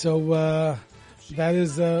 So that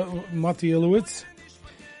is Mati Ilowitz.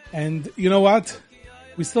 And you know what?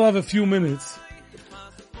 We still have a few minutes.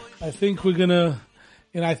 I think we're going to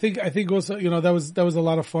And I think also, that was a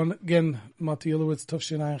lot of fun. Again, Mati Ilowitz,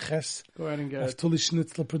 Tufshin Ayin Ches. Go ahead and get it. Tuli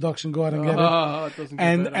Schnitzel production, go ahead and get it doesn't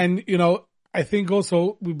get and I think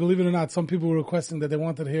also, we believe it or not, some people were requesting that they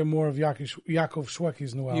wanted to hear more of Yaakov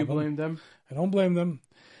Shwekey's new album. You blame them? I don't blame them.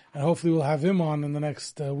 And hopefully we'll have him on in the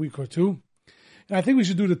next week or two. And I think we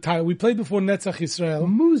should do the title. We played before Netzach Yisrael.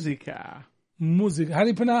 Musica. How do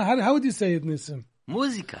you pronounce? How would you say it, Nissim?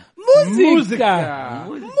 Musica.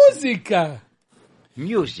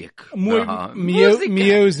 Music.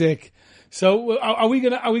 Music. So are we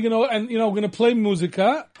gonna and we're gonna play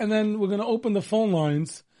Musica, and then we're gonna open the phone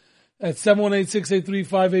lines at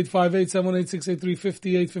 718-683-5858,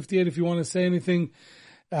 718-683-5858 if you want to say anything.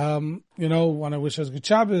 Want to wish us good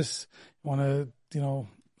Shabbos, want to,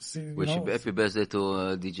 wish happy birthday to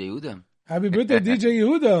DJ Yehuda. Happy birthday, DJ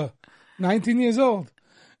Yehuda, 19 years old.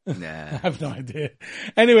 Nah. I have no idea.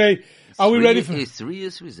 Anyway, are we ready for... He's 3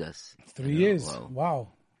 years with us. 3 years. Wow.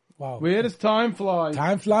 Where does time fly?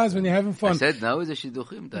 Time flies when you're having fun. I said now is a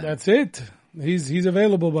Shidduchim time. That's it. He's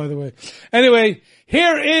available, by the way. Anyway,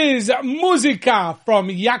 here is Musica from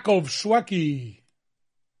Yaakov Shwekey.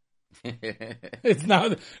 It's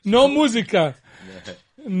now no Musica.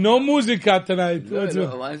 No Musica tonight. No, that's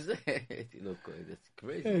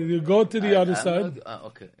crazy. You go to the other side.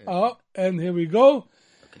 Okay. Oh, and here we go.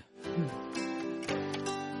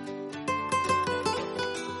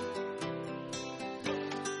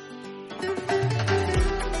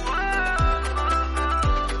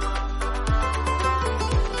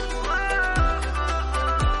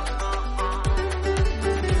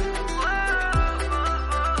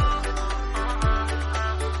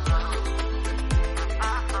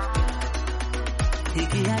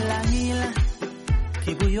 הגיע לילה,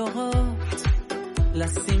 כיבוי אורות,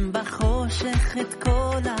 לשים בחושך את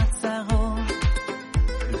כל הצרות,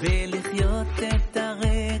 ולחיות את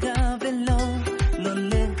הרגע ולא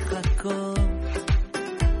לחכות.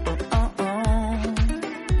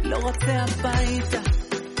 לא רוצה הביתה,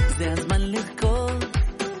 זה הזמן לרקוד,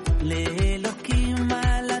 לאלוקים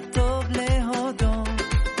על הטוב להודות,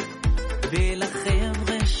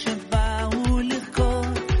 ולחבר'ה שבאו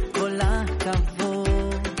לרקוד כל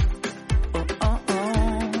הכבוד.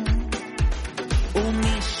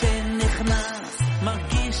 ומי שנכנס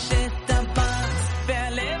מרגיש את הבאס,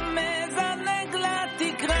 והלב מזנג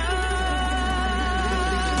לתקרה.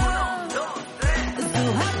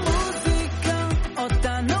 זו המוזיקה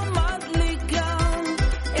אותנו מדליקה,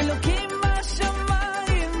 אלוקים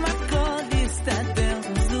בשמיים הכל יסתדר.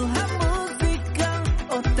 זו המוזיקה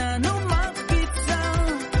אותנו מקפיצה,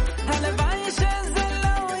 הלוואי שזה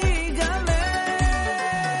לא ייגמר.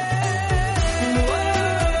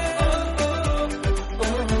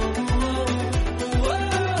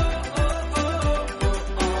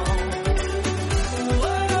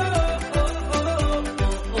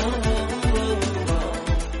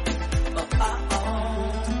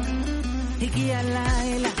 הגיע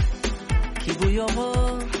לילה, כיבוי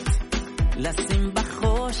אורות, לשים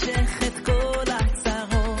בחושך את כל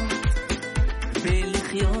הצרות,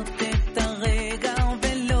 ולחיות את הרגע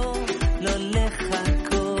ולא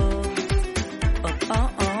לחכות.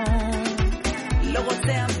 לא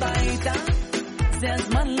רוצה הביתה, זה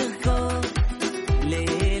הזמן לרקוד,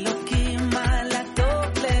 לאלוקים על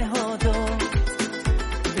הטוב להודות,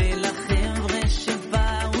 ולחבר'ה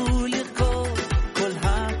שבאו לרקוד כל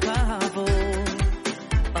הכבוד.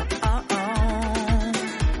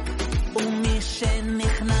 ומי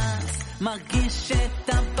שנכנס מרגיש את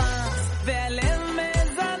הבאס, והלב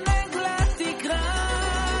מזנג לתקרה.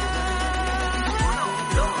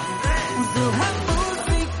 זו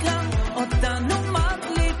המוזיקה אותנו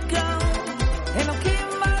מדליקה, אלוקים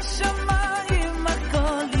בשמיים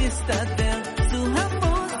הכל יסתדר. זו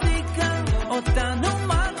המוזיקה אותנו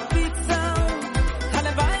מקפיצה,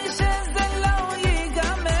 הלוואי שזה לא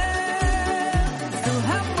ייגמר. זו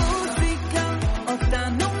המוזיקה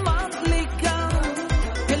אותנו מדליקה,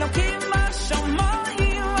 אלוקים בשמיים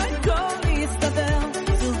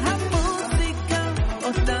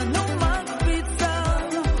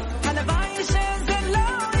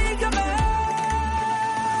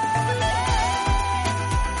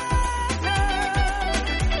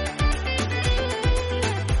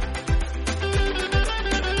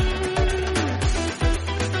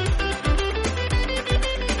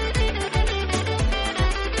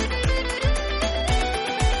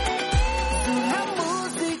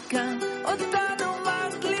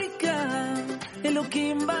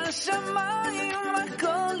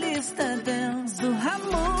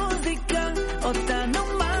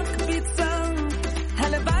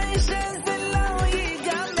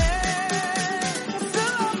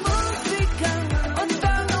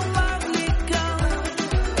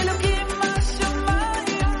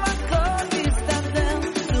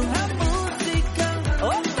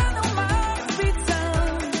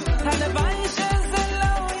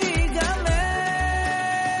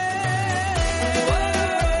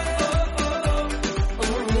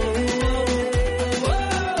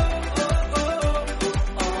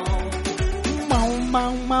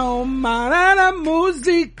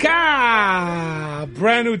Musica.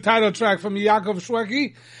 Brand new title track from Yaakov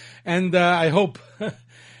Shweki. And I hope,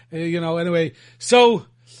 anyway. So,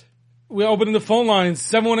 we're opening the phone lines.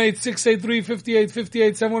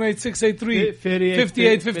 718-683-5858.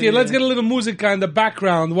 718-683-5858. Let's get a little musica in the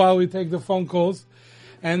background while we take the phone calls.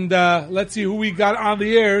 And let's see who we got on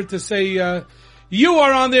the air to say, you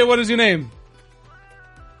are on there, what is your name?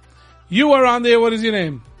 You are on there, what is your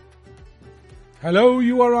name? Hello,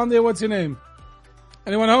 you are on there, what's your name?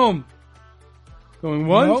 Anyone home? Going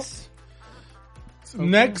once? No. Okay.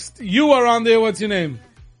 Next, you are on there, what's your name?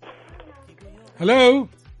 Hello?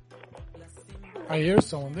 I hear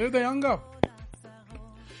someone there, they hung up.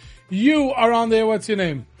 You are on there, what's your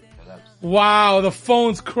name? Wow, the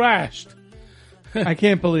phone's crashed. I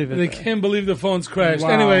can't believe it. They can't believe the phone's crashed. Wow.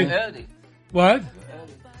 Anyway. What?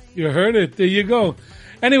 You heard it. There you go.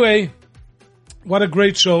 Anyway, what a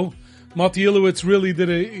great show. Mati Ilowitz really did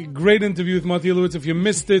a great interview with Mati Ilowitz. If you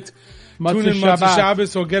missed it, tune in Matzah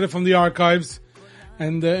Shabbos or get it from the archives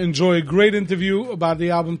and enjoy a great interview about the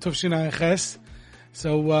album Tufshinai Ches.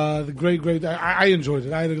 So, the great, I enjoyed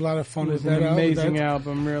it. I had a lot of fun with that. It was an amazing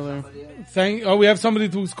album, really. We have somebody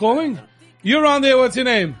who's calling? You're on there. What's your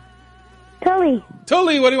name? Tully.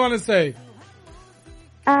 Tully, what do you want to say?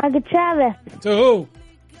 Good Shabbos. To who?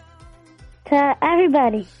 To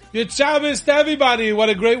everybody. Good Shabbos to everybody. What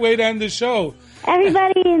a great way to end the show.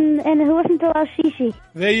 Everybody and who listens to Al Shishi.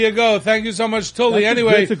 There you go. Thank you so much, Tully.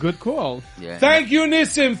 That's a good call. Yeah. Thank you,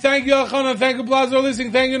 Nissim. Thank you, Elchanan. Thank you, Plaza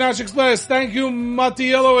listening. Thank you, Nash Express. Thank you, Mati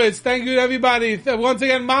Ilowitz. Thank you to everybody. Once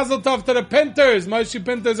again, Mazel Tov to the Pinters. Moshe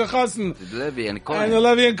Pinter's a chassan. The Levy and Cohen. And the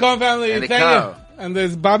Levy and Cohen family. And the Thank car. you. And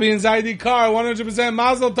there's Bobby and Zaidi Car. 100%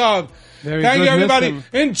 Mazel Tov. Very Thank good, you, everybody. Nissim.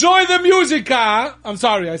 Enjoy the musica. I'm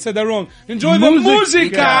sorry, I said that wrong. Enjoy the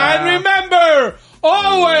musica. And remember,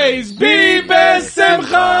 always be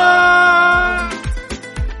besimcha.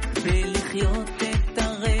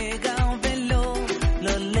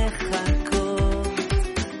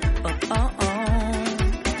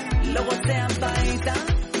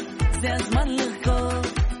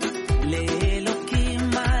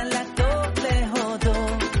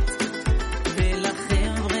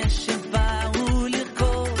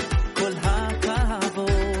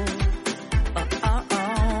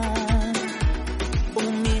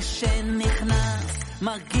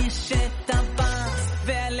 מרגיש את הפס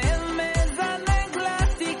והלב מזנק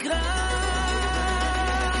לתקרה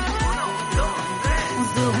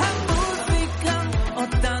זו המוזיקה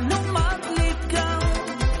אותנו מדליקה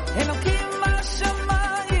אלוקים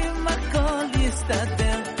בשמיים הכל יסתדר